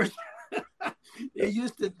the worst. It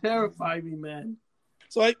used to terrify me, man.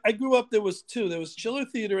 So I grew up, there was two. There was Chiller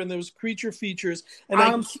Theater and there was Creature Features. And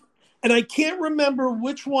I can't remember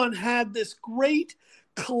which one had this great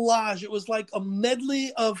collage. It was like a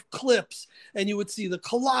medley of clips. And you would see the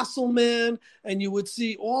Colossal Man, and you would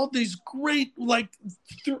see all these great, like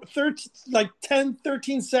 10,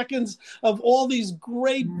 13 seconds of all these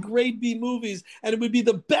great B movies. And it would be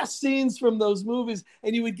the best scenes from those movies.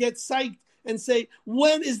 And you would get psyched and say,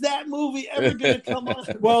 when is that movie ever going to come on?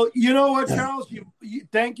 Well, you know what, Charles? You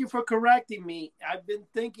thank you for correcting me. I've been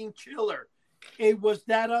thinking Chiller. It was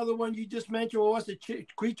that other one you just mentioned. What was it?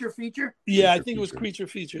 Creature Feature? Yeah, I think it was Creature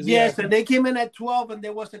Features. Yes, and they came in at 12, and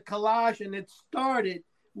there was a collage, and it started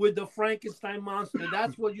with the Frankenstein monster.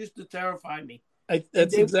 That's what used to terrify me.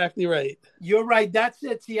 That's exactly right. You're right. That's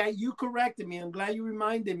it. See, you corrected me. I'm glad you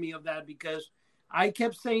reminded me of that, because I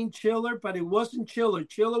kept saying Chiller, but it wasn't Chiller.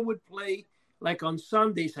 Chiller would play like on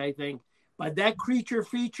Sundays, I think. But that Creature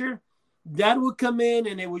Feature, that would come in,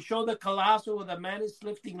 and it would show the Colossal where the man is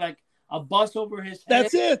lifting like a bus over his head.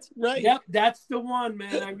 That's it, right? Yep, that's the one,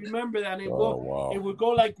 man. I remember that. It would go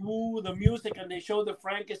like woo, the music, and they show the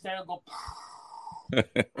Frankenstein go.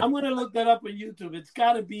 I'm gonna look that up on YouTube. It's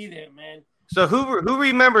got to be there, man. So who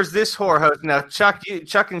remembers this horror host? Now, Chuck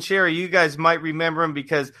and Sherry, you guys might remember him,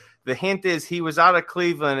 because the hint is he was out of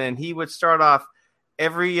Cleveland, and he would start off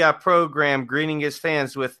every program greeting his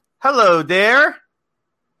fans with "Hello there."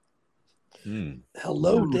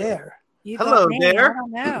 Hello there. Hello there. I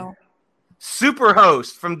don't know.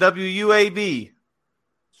 Superhost from WUAB.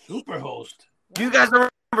 Superhost. Do you guys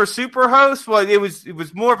remember Superhost? Well, it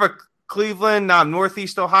was more of a Cleveland,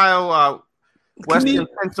 Northeast Ohio, Western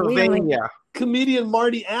Pennsylvania. Comedian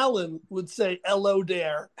Marty Allen would say "Hello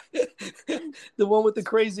there." The one with the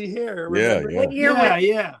crazy hair. Remember?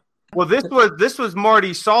 Yeah. Well, this was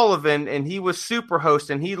Marty Sullivan, and he was Superhost,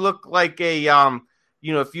 and he looked like a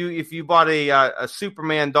if you bought a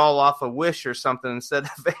Superman doll off of Wish or something instead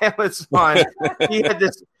of Amazon, he had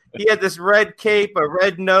this red cape, a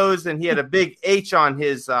red nose, and he had a big H on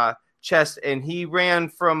his chest, and he ran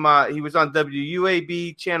from he was on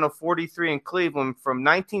WUAB channel 43 in Cleveland from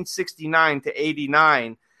 1969 to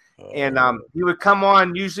 89, and he would come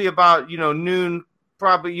on usually about noon,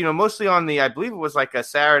 probably mostly on I believe it was like a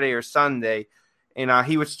Saturday or Sunday. And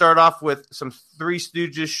he would start off with some Three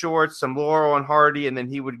Stooges shorts, some Laurel and Hardy, and then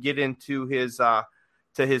he would get into his to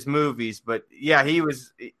his movies. But yeah, he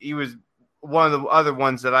was one of the other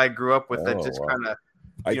ones that I grew up with that just kind of.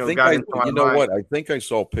 I think I think I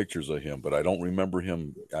saw pictures of him, but I don't remember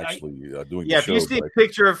him actually doing. Yeah, the show, if you see a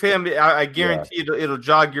picture of him, I guarantee it'll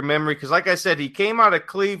jog your memory. Because, like I said, he came out of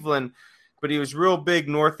Cleveland, but he was real big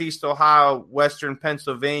Northeast Ohio, Western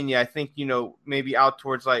Pennsylvania. I think maybe out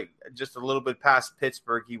towards like just a little bit past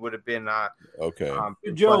Pittsburgh. He would have been okay.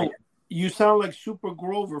 Joe, you sound like Super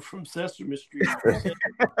Grover from Sesame Street.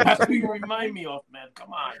 That's who you remind me of, man.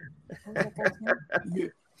 Come on.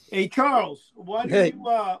 Hey Charles, what do you?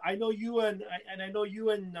 I know you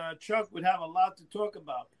and Chuck would have a lot to talk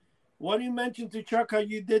about. What do you mention to Chuck how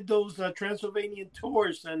you did those Transylvanian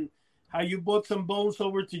tours and how you brought some bones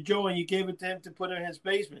over to Joe and you gave it to him to put in his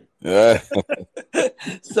basement?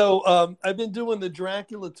 So I've been doing the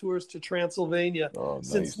Dracula tours to Transylvania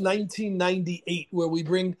since 1998, where we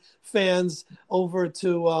bring fans over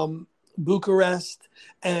to Bucharest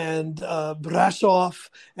and Brasov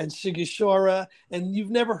and Sighisoara, and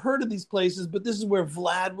you've never heard of these places, but this is where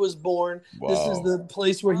Vlad was born. Wow. This is the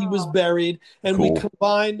place where he was buried, and we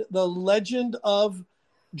combined the legend of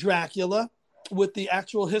Dracula with the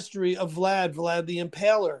actual history of Vlad the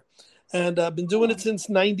Impaler. And I've been doing it since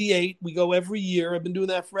 98. We go every year. I've been doing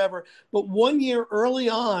that forever. But 1 year early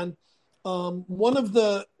on, one of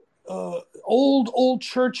the old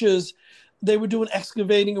churches, they were doing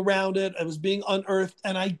excavating around it. It was being unearthed.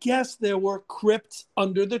 And I guess there were crypts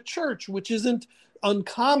under the church, which isn't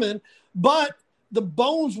uncommon. But the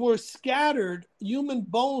bones were scattered, human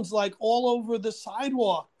bones, like all over the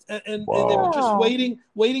sidewalk. And they were just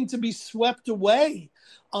waiting to be swept away.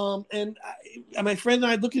 And my friend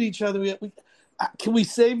and I look at each other. Can we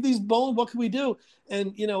save these bones? What can we do?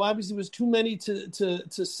 And, obviously it was too many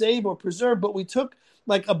to save or preserve. But we took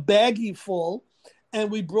like a baggie full. And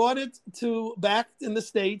we brought it back in the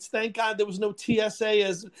States. Thank God there was no TSA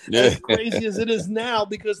as crazy as it is now,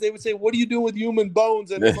 because they would say, "What are you doing with human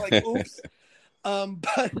bones?" And it's like, oops.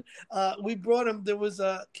 But we brought him. There was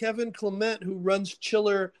Kevin Clement, who runs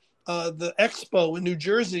Chiller, the Expo in New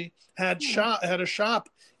Jersey, had a shop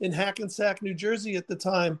in Hackensack, New Jersey at the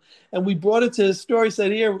time. And we brought it to his store. He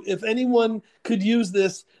said, "Here, if anyone could use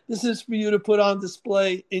this, this is for you to put on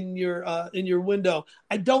display in your window."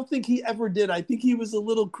 I don't think he ever did. I think he was a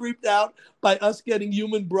little creeped out by us getting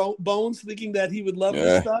human bones, thinking that he would love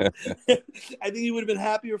this stuff. I think he would have been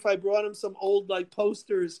happier if I brought him some old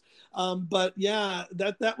posters. But yeah,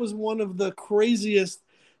 that was one of the craziest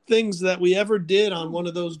things that we ever did on one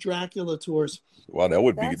of those Dracula tours. Wow, that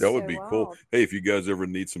would be cool. Hey, if you guys ever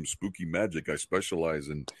need some spooky magic, I specialize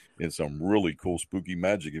in some really cool spooky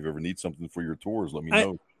magic. If you ever need something for your tours, let me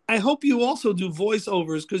know. I hope you also do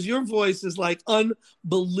voiceovers, because your voice is like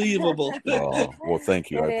unbelievable. Well,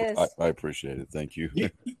 thank you. I appreciate it. Thank you.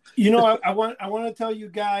 I want to tell you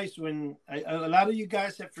guys, when a lot of you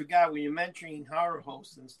guys have forgot when you're mentioning horror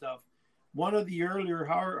hosts and stuff. One of the earlier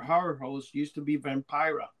horror hosts used to be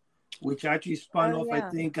Vampira, which actually spun off. I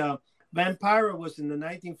think Vampira was in the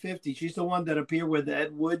 1950s. She's the one that appeared with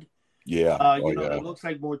Ed Wood. Yeah. That looks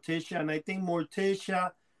like Morticia, and I think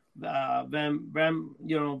Morticia,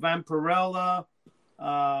 Vampirella,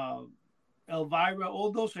 Elvira,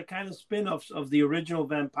 all those are kind of spin-offs of the original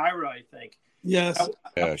Vampira, I think. Yes.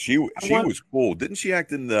 She was cool. Didn't she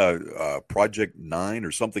act in the Project 9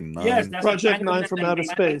 or something? 9? Yes, Project 9 from Outer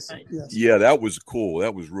Space. Yes. Yeah, that was cool.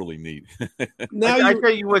 That was really neat. Now I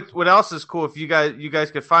tell you what else is cool. If you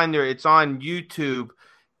guys could find there, it's on YouTube.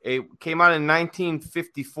 It came out in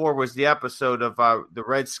 1954. Was the episode of the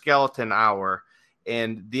Red Skeleton Hour,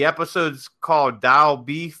 and the episode's called "Dial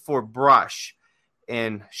B for Brush."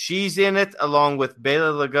 And she's in it along with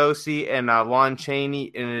Bela Lugosi and Lon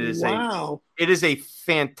Chaney, and it is a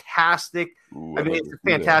fantastic. It's a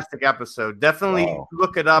fantastic episode. Definitely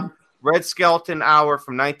look it up. Red Skeleton Hour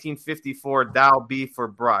from 1954. Dial B for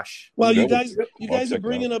Brush. Well, you guys are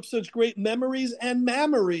bringing up such great memories and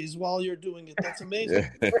memories while you're doing it. That's amazing.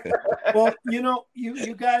 Well, you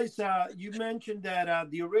guys, you mentioned that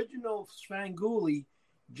the original Svengoolie,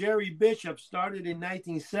 Jerry Bishop, started in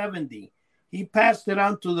 1970. He passed it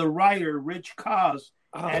on to the writer, Rich Koz,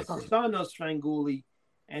 as the son of Svengoolie,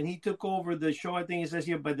 and he took over the show. I think it says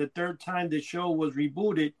here, by the third time the show was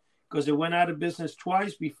rebooted, because it went out of business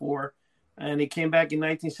twice before, and it came back in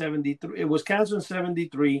 1973. It was canceled in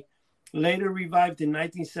 73, later revived in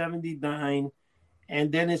 1979,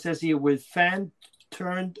 and then it says here, with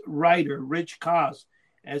fan-turned-writer Rich Koz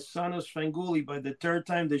as son of Svengoolie. By the third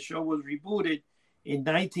time the show was rebooted in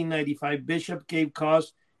 1995, Bishop gave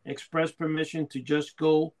Koz express permission to just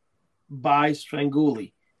go by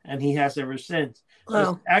Stranguli, and he has ever since. So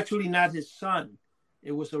Wow. it's actually not his son.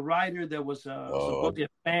 It was a writer that was supposedly a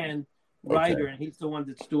fan writer, and he's the one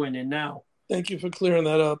that's doing it now. Thank you for clearing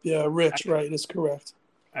that up. Yeah, Rich, right, is correct.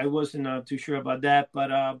 I wasn't too sure about that, but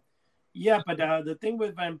the thing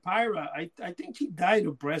with Vampira, I think she died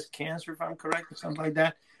of breast cancer, if I'm correct, or something like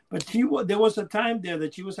that. But there was a time there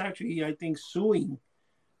that she was actually, I think, suing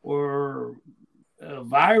or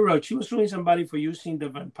Vira. She was suing somebody for using the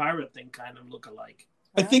Vampira thing, kind of look-alike.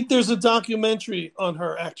 I think there's a documentary on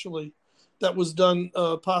her, actually, that was done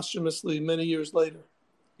posthumously many years later.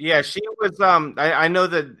 Yeah, she was. I know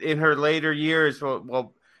that in her later years,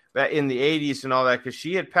 well, in the 80s and all that, because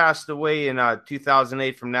she had passed away in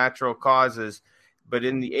 2008 from natural causes. But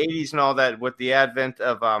in the 80s and all that, with the advent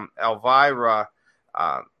of Elvira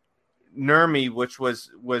Nurmi, which was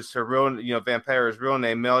her real, Vampira's real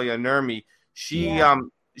name, Melia Nurmi,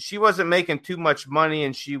 she wasn't making too much money,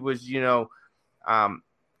 and she was,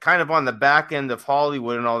 kind of on the back end of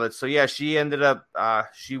Hollywood and all that. So yeah, she ended up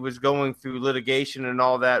she was going through litigation and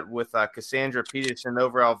all that with Cassandra Peterson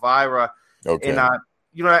over Elvira. Okay. And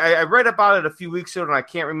I read about it a few weeks ago, and I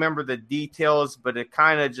can't remember the details, but it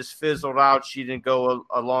kind of just fizzled out. She didn't go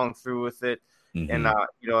along through with it. Mm-hmm. And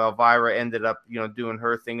Elvira ended up doing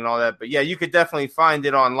her thing and all that. But yeah, you could definitely find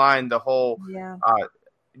it online. The whole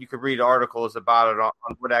you could read articles about it on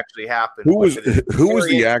what actually happened. Who was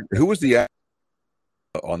the actor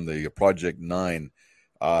on the Project 9?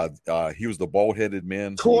 He was the bald-headed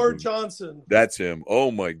man. Tor Johnson. That's him.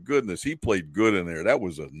 Oh my goodness, he played good in there. He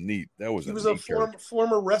was a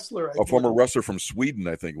former wrestler. Former wrestler from Sweden,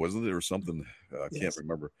 I think, wasn't it, or something? I can't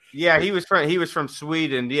remember. Yeah, he was from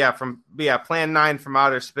Sweden. Yeah, Plan 9 from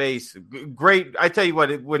Outer Space. Great. I tell you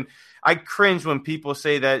what, when I cringe when people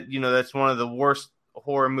say that that's one of the worst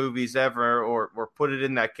horror movies ever, or put it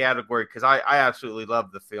in that category, because I absolutely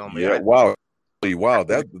love the film. Yeah, wow.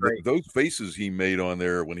 Those faces he made on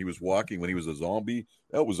there when he was walking, when he was a zombie,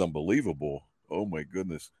 that was unbelievable. Oh my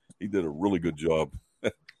goodness, he did a really good job.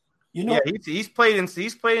 He's played in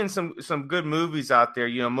some good movies out there.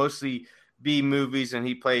 Mostly B movies, and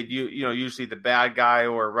he played usually the bad guy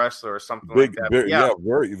or a wrestler or something like that.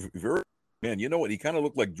 Very, very. Man, you know what? He kind of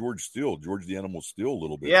looked like George the Animal Steele a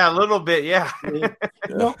little bit. Yeah, a little bit. Yeah.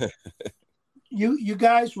 You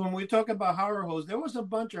guys, when we talk about horror hosts, there was a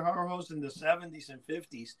bunch of horror hosts in the 70s and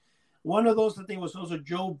 50s. One of those, I think, was also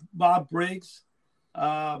Bob Briggs.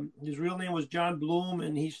 His real name was John Bloom,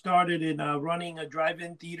 and he started in running a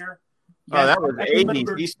drive-in theater. That was the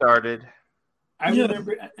 80s he started. I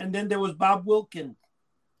remember. And then there was Bob Wilkins.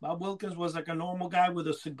 Bob Wilkins was like a normal guy with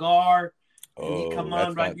a cigar. And he'd come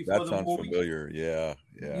on right before the movie. That sounds familiar. Yeah.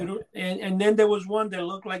 And then there was one that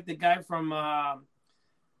looked like the guy from...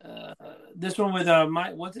 this one with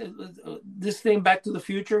this thing Back to the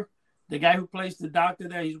Future, the guy who plays the doctor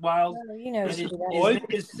there, he's wild. His name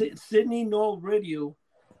is Sidney Noel Rideau,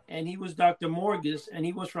 and he was Dr. Morgus, and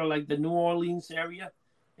he was from like the New Orleans area,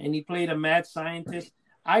 and he played a mad scientist.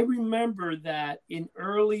 I remember that in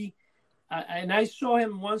early, and I saw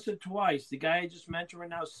him once or twice. The guy I just mentioned right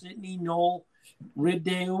now, Sidney Noel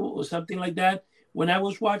Rideau or something like that. When I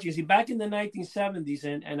was watching, back in the 1970s,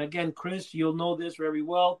 and again, Chris, you'll know this very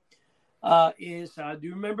well, do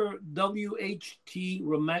you remember WHT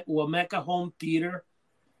Wameka Home Theater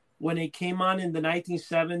when it came on in the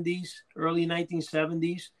 1970s, early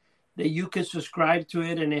 1970s, that you could subscribe to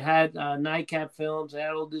it, and it had Nightcap Films, it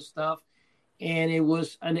had all this stuff, and it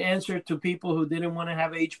was an answer to people who didn't want to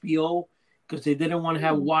have HBO because they didn't want to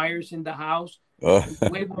have wires in the house. The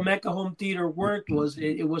way Wameka Home Theater worked was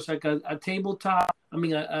it was like a tabletop,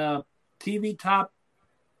 a TV top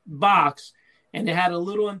box, and it had a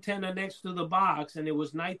little antenna next to the box, and it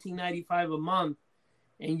was $19.95 a month,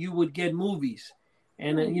 and you would get movies.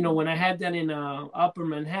 And when I had that in Upper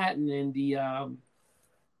Manhattan, in the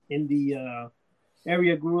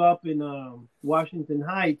area I grew up in, Washington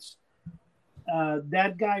Heights,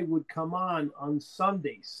 that guy would come on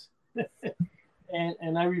Sundays.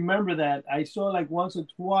 And I remember that I saw like once or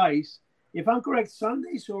twice, if I'm correct,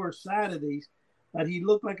 Sundays or Saturdays, that he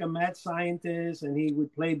looked like a mad scientist and he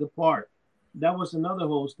would play the part. That was another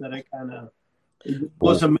host that I kind of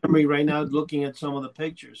was a memory right now looking at some of the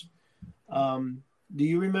pictures. Do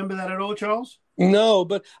you remember that at all, Charles? No,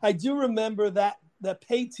 but I do remember that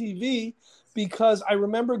pay TV, because I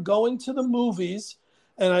remember going to the movies,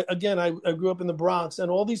 and I grew up in the Bronx,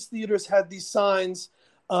 and all these theaters had these signs.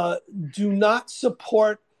 Do not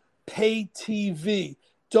support pay TV.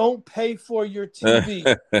 Don't pay for your TV.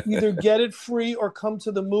 Either get it free or come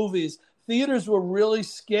to the movies. Theaters were really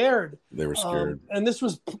scared. They were scared. And this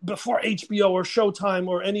was before HBO or Showtime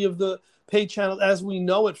or any of the pay channels as we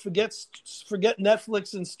know it. Forget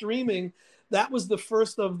Netflix and streaming. That was the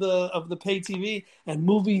first of the pay TV, and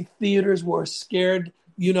movie theaters were scared,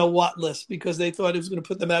 you know what, list, because they thought it was going to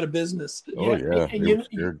put them out of business. Oh yeah, and they were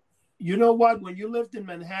scared. You know what? When you lived in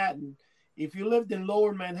Manhattan, if you lived in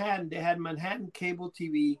Lower Manhattan, they had Manhattan cable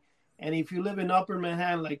TV, and if you live in Upper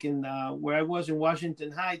Manhattan, like in where I was in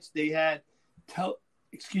Washington Heights, they had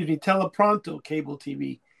Telepronto cable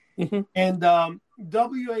TV. Mm-hmm. And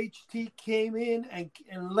WHT came in and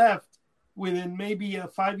left within maybe a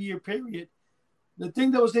 5-year period. The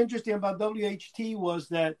thing that was interesting about WHT was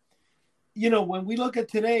that, you know, when we look at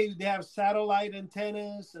today, they have satellite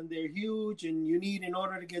antennas and they're huge, and you need, in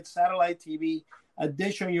order to get satellite TV, a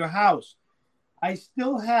dish on your house. I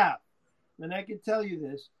still have, and I can tell you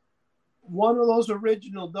this, one of those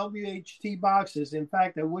original WHT boxes. In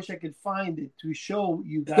fact, I wish I could find it to show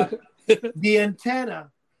you guys. The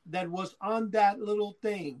antenna that was on that little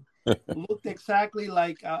thing looked exactly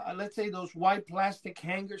like, let's say, those white plastic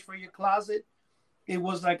hangers for your closet. It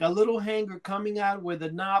was like a little hanger coming out where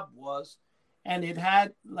the knob was, and it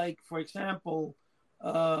had, like, for example,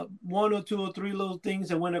 1 or 2 or 3 little things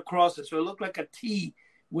that went across it. So it looked like a T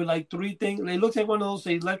with like 3 things. It looks like one of those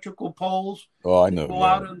electrical poles. Oh, I know. Go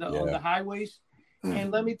out on the highways.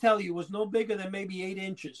 And let me tell you, it was no bigger than maybe 8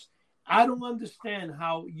 inches. I don't understand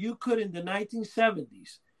how you could, in the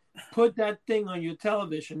 1970s, put that thing on your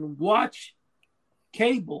television, watch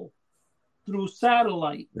cable through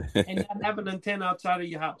satellite, and not have an antenna outside of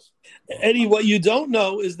your house. Eddie, what you don't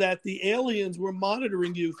know is that the aliens were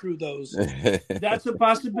monitoring you through those. That's a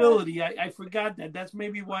possibility. I forgot that. That's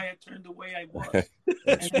maybe why I turned the way I was.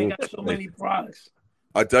 And they got so many products.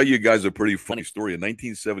 I'll tell you guys a pretty funny story. In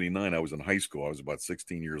 1979, I was in high school. I was about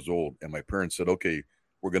 16 years old, and my parents said, okay,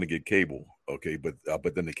 we're going to get cable. Okay, but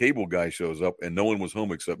then the cable guy shows up, and no one was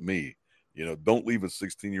home except me. You know, don't leave a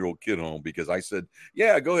 16-year-old kid home, because I said,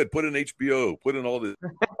 yeah, go ahead, put in HBO, put in all this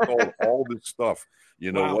stuff.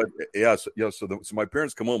 You know what? Yeah. So my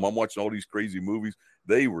parents come home. I'm watching all these crazy movies.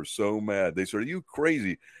 They were so mad. They said, are you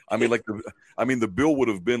crazy? I mean, the bill would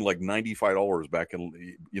have been like $95 back in,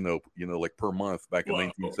 like per month back in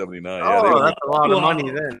 1979. Oh, that's a lot of money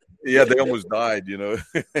then. Yeah, they almost died, you know.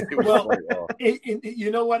 Well, you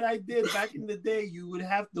know what I did back in the day? You would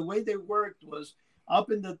have, the way they worked was, up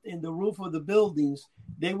in the roof of the buildings,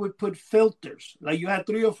 they would put filters. Like, you had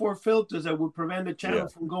 3 or 4 filters that would prevent the channel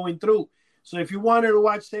from going through. So if you wanted to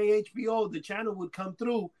watch, say, HBO, the channel would come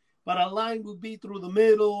through, but a line would be through the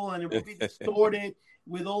middle, and it would be distorted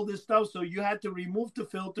with all this stuff. So you had to remove the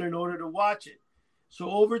filter in order to watch it. So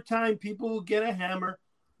over time, people would get a hammer.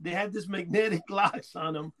 They had this magnetic locks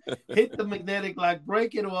on them. Hit the magnetic lock,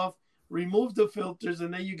 break it off, remove the filters,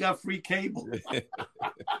 and then you got free cable.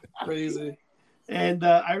 Crazy. And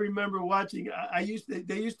I remember watching.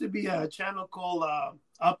 There used to be a channel called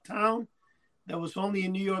Uptown that was only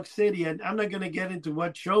in New York City, and I'm not going to get into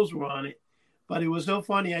what shows were on it, but it was so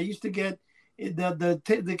funny. I used to get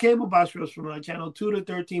the cable box was from channel 2 to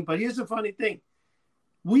 13. But here's the funny thing: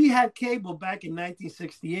 we had cable back in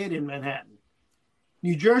 1968 in Manhattan.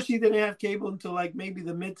 New Jersey didn't have cable until like maybe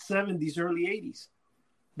the mid 70s, early 80s.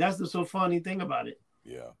 That's the so funny thing about it.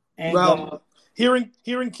 Yeah. And, well, here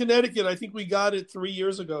in Connecticut, I think we got it 3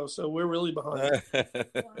 years ago, so we're really behind.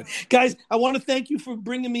 Guys, I want to thank you for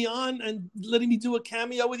bringing me on and letting me do a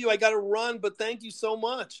cameo with you. I got to run, but thank you so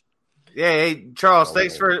much. Yeah, hey, Charles,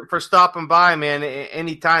 thanks for stopping by, man.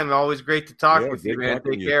 Anytime. Always great to talk with you, man.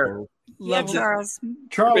 Take care. Yeah, Charles.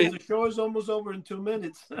 Charles, the show is almost over in 2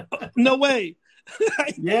 minutes. No way.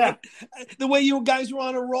 Yeah. The way you guys were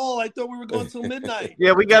on a roll, I thought we were going till midnight.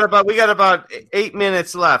 Yeah, we got about 8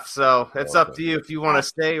 minutes left, so it's up to you if you want to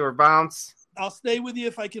stay or bounce. I'll stay with you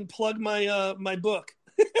if I can plug my my book.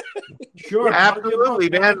 Sure, absolutely,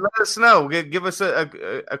 man. Let us know. Give us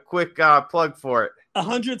a quick plug for it.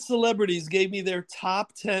 100 celebrities gave me their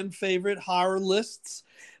top 10 favorite horror lists,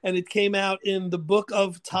 and it came out in the book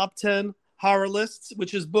of top 10 horror lists,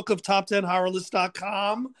 which is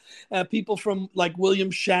bookofTop10horrorlist.com. People from like William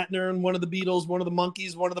Shatner and one of the Beatles, one of the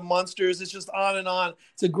Monkees, one of the Munsters. It's just on and on.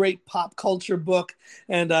 It's a great pop culture book,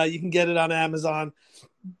 and you can get it on Amazon.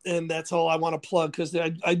 And that's all I want to plug, because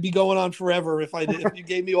I'd be going on forever if you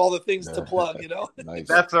gave me all the things to plug, you know. Nice.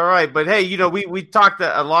 That's all right. But hey, we talked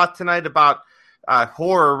a lot tonight about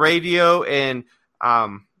horror radio and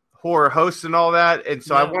horror hosts and all that. And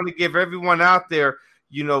so I want to give everyone out there,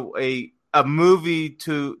 a movie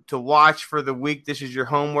to watch for the week. This is your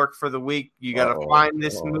homework for the week. You got to find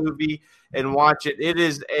this movie and watch it. It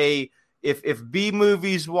is if B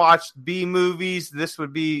movies watched B movies, this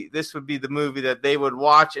would be the movie that they would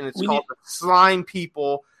watch, and it's called The Slime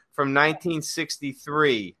People from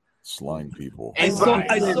 1963. Slime people. I saw out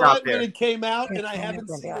it there. when it came out, and I haven't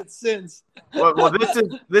seen it since. Well,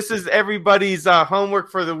 this is everybody's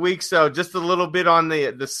homework for the week. So just a little bit on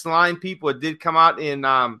the slime people. It did come out in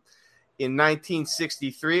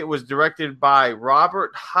 1963. It was directed by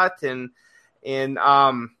Robert Hutton, and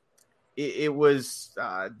it was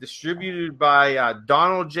distributed by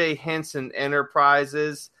Donald J. Henson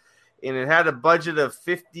Enterprises, and it had a budget of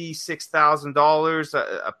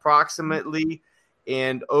 $56,000 approximately.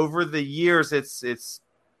 And over the years, it's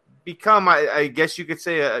become, I guess you could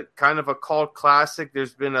say, a kind of a cult classic.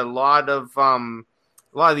 There's been a lot of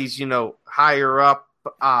these, higher up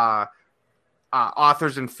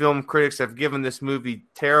authors and film critics have given this movie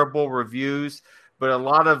terrible reviews. But a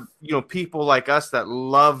lot of people like us that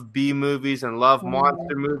love B movies and love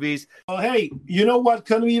monster movies. Oh, hey, you know what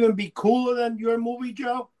could even be cooler than your movie,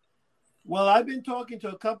 Joe? Well, I've been talking to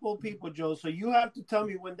a couple of people, Joe, so you have to tell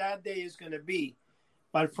me when that day is going to be.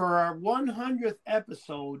 But for our 100th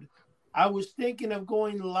episode, I was thinking of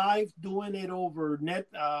going live, doing it over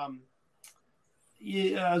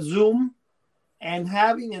Zoom, and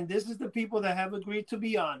this is the people that have agreed to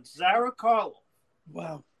be on, Zara Carlo.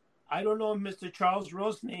 Wow. I don't know if Mr. Charles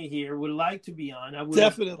Rosnay here would like to be on. I would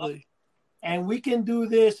Definitely. And we can do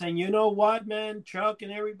this. And you know what, man? Chuck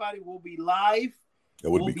and everybody will be live.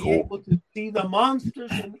 That would we'll be cool. Able to see the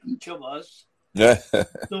monsters in each of us.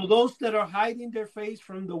 So those that are hiding their face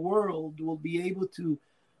from the world will be able to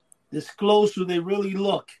disclose who they really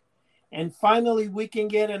look. And finally, we can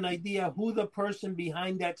get an idea who the person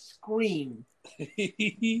behind that scream,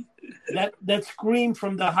 that scream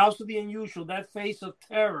from the House of the Unusual, that face of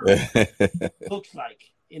terror looks like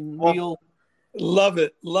in real. Love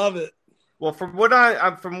it. Well, from what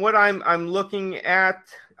I'm looking at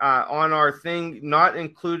on our thing, not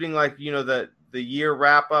including the year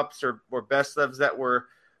wrap-ups or best ofs that were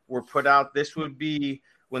put out. This would be,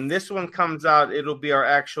 when this one comes out, it'll be our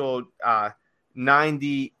actual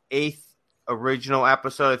 98th original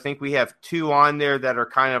episode. I think we have 2 on there that are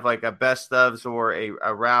kind of like a best ofs or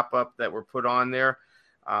a wrap-up that were put on there.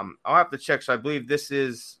 I'll have to check. So I believe this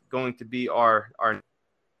is going to be our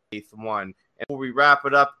 8th one. And before we wrap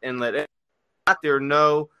it up and let out there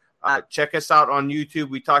know, check us out on YouTube.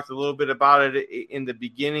 We talked a little bit about it in the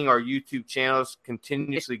beginning. Our YouTube channel is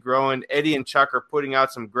continuously growing. Eddie and Chuck are putting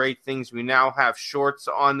out some great things. We now have shorts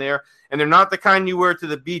on there, and they're not the kind you wear to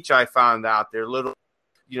the beach, I found out. They're little,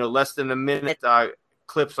 less than a minute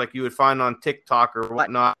clips like you would find on TikTok or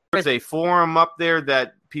whatnot. There's a forum up there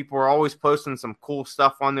that people are always posting some cool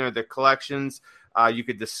stuff on there, their collections. You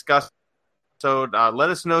could discuss. So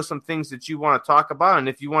let us know some things that you want to talk about, and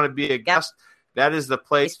if you want to be a guest, that is the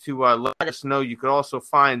place to let us know. You could also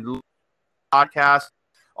find podcasts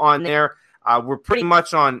on there. We're pretty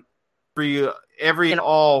much on every and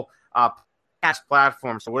all podcast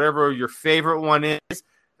platforms. So whatever your favorite one is,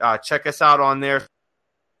 check us out on there.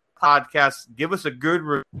 Podcast. Give us a good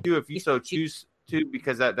review if you so choose to,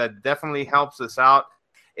 because that definitely helps us out.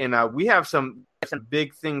 And we have some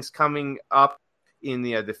big things coming up in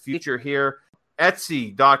the future here.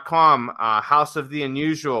 Etsy.com, House of the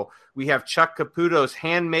Unusual. We have Chuck Caputo's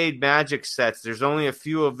handmade magic sets. There's only a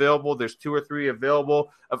few available. There's 2 or 3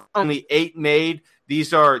 available, of only 8 made.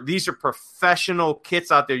 These are professional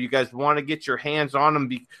kits out there. You guys want to get your hands on them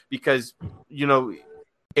because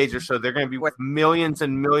so they're going to be worth millions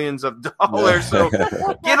and millions of dollars. So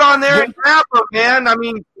get on there and grab them, man. I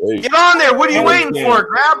mean, get on there. What are you waiting for?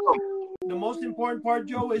 Grab them. The most important part,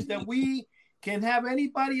 Joe, is that we can have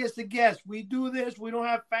anybody as a guest. We do this. We don't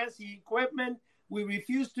have fancy equipment. We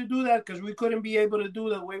refuse to do that because we couldn't be able to do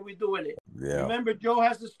the way we're doing it. Yeah. Remember, Joe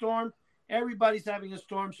has a storm. Everybody's having a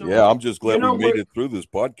storm. So yeah, I'm just glad we made it through this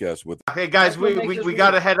podcast with. Hey guys, we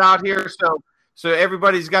got to head out here. So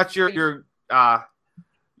everybody's got your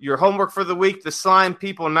homework for the week. The Slime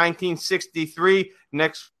People, 1963.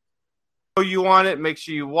 Next show you on it. Make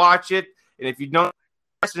sure you watch it. And if you don't,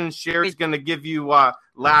 Sherry's going to give you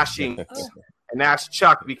lashing. And ask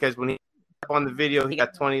Chuck, because when he on the video, he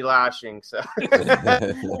got 20 lashings. So.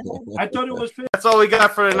 I thought it was. That's all we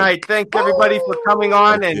got for tonight. Thanks everybody for coming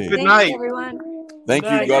on, and good night, everyone. Thank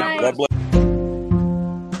you. God bless.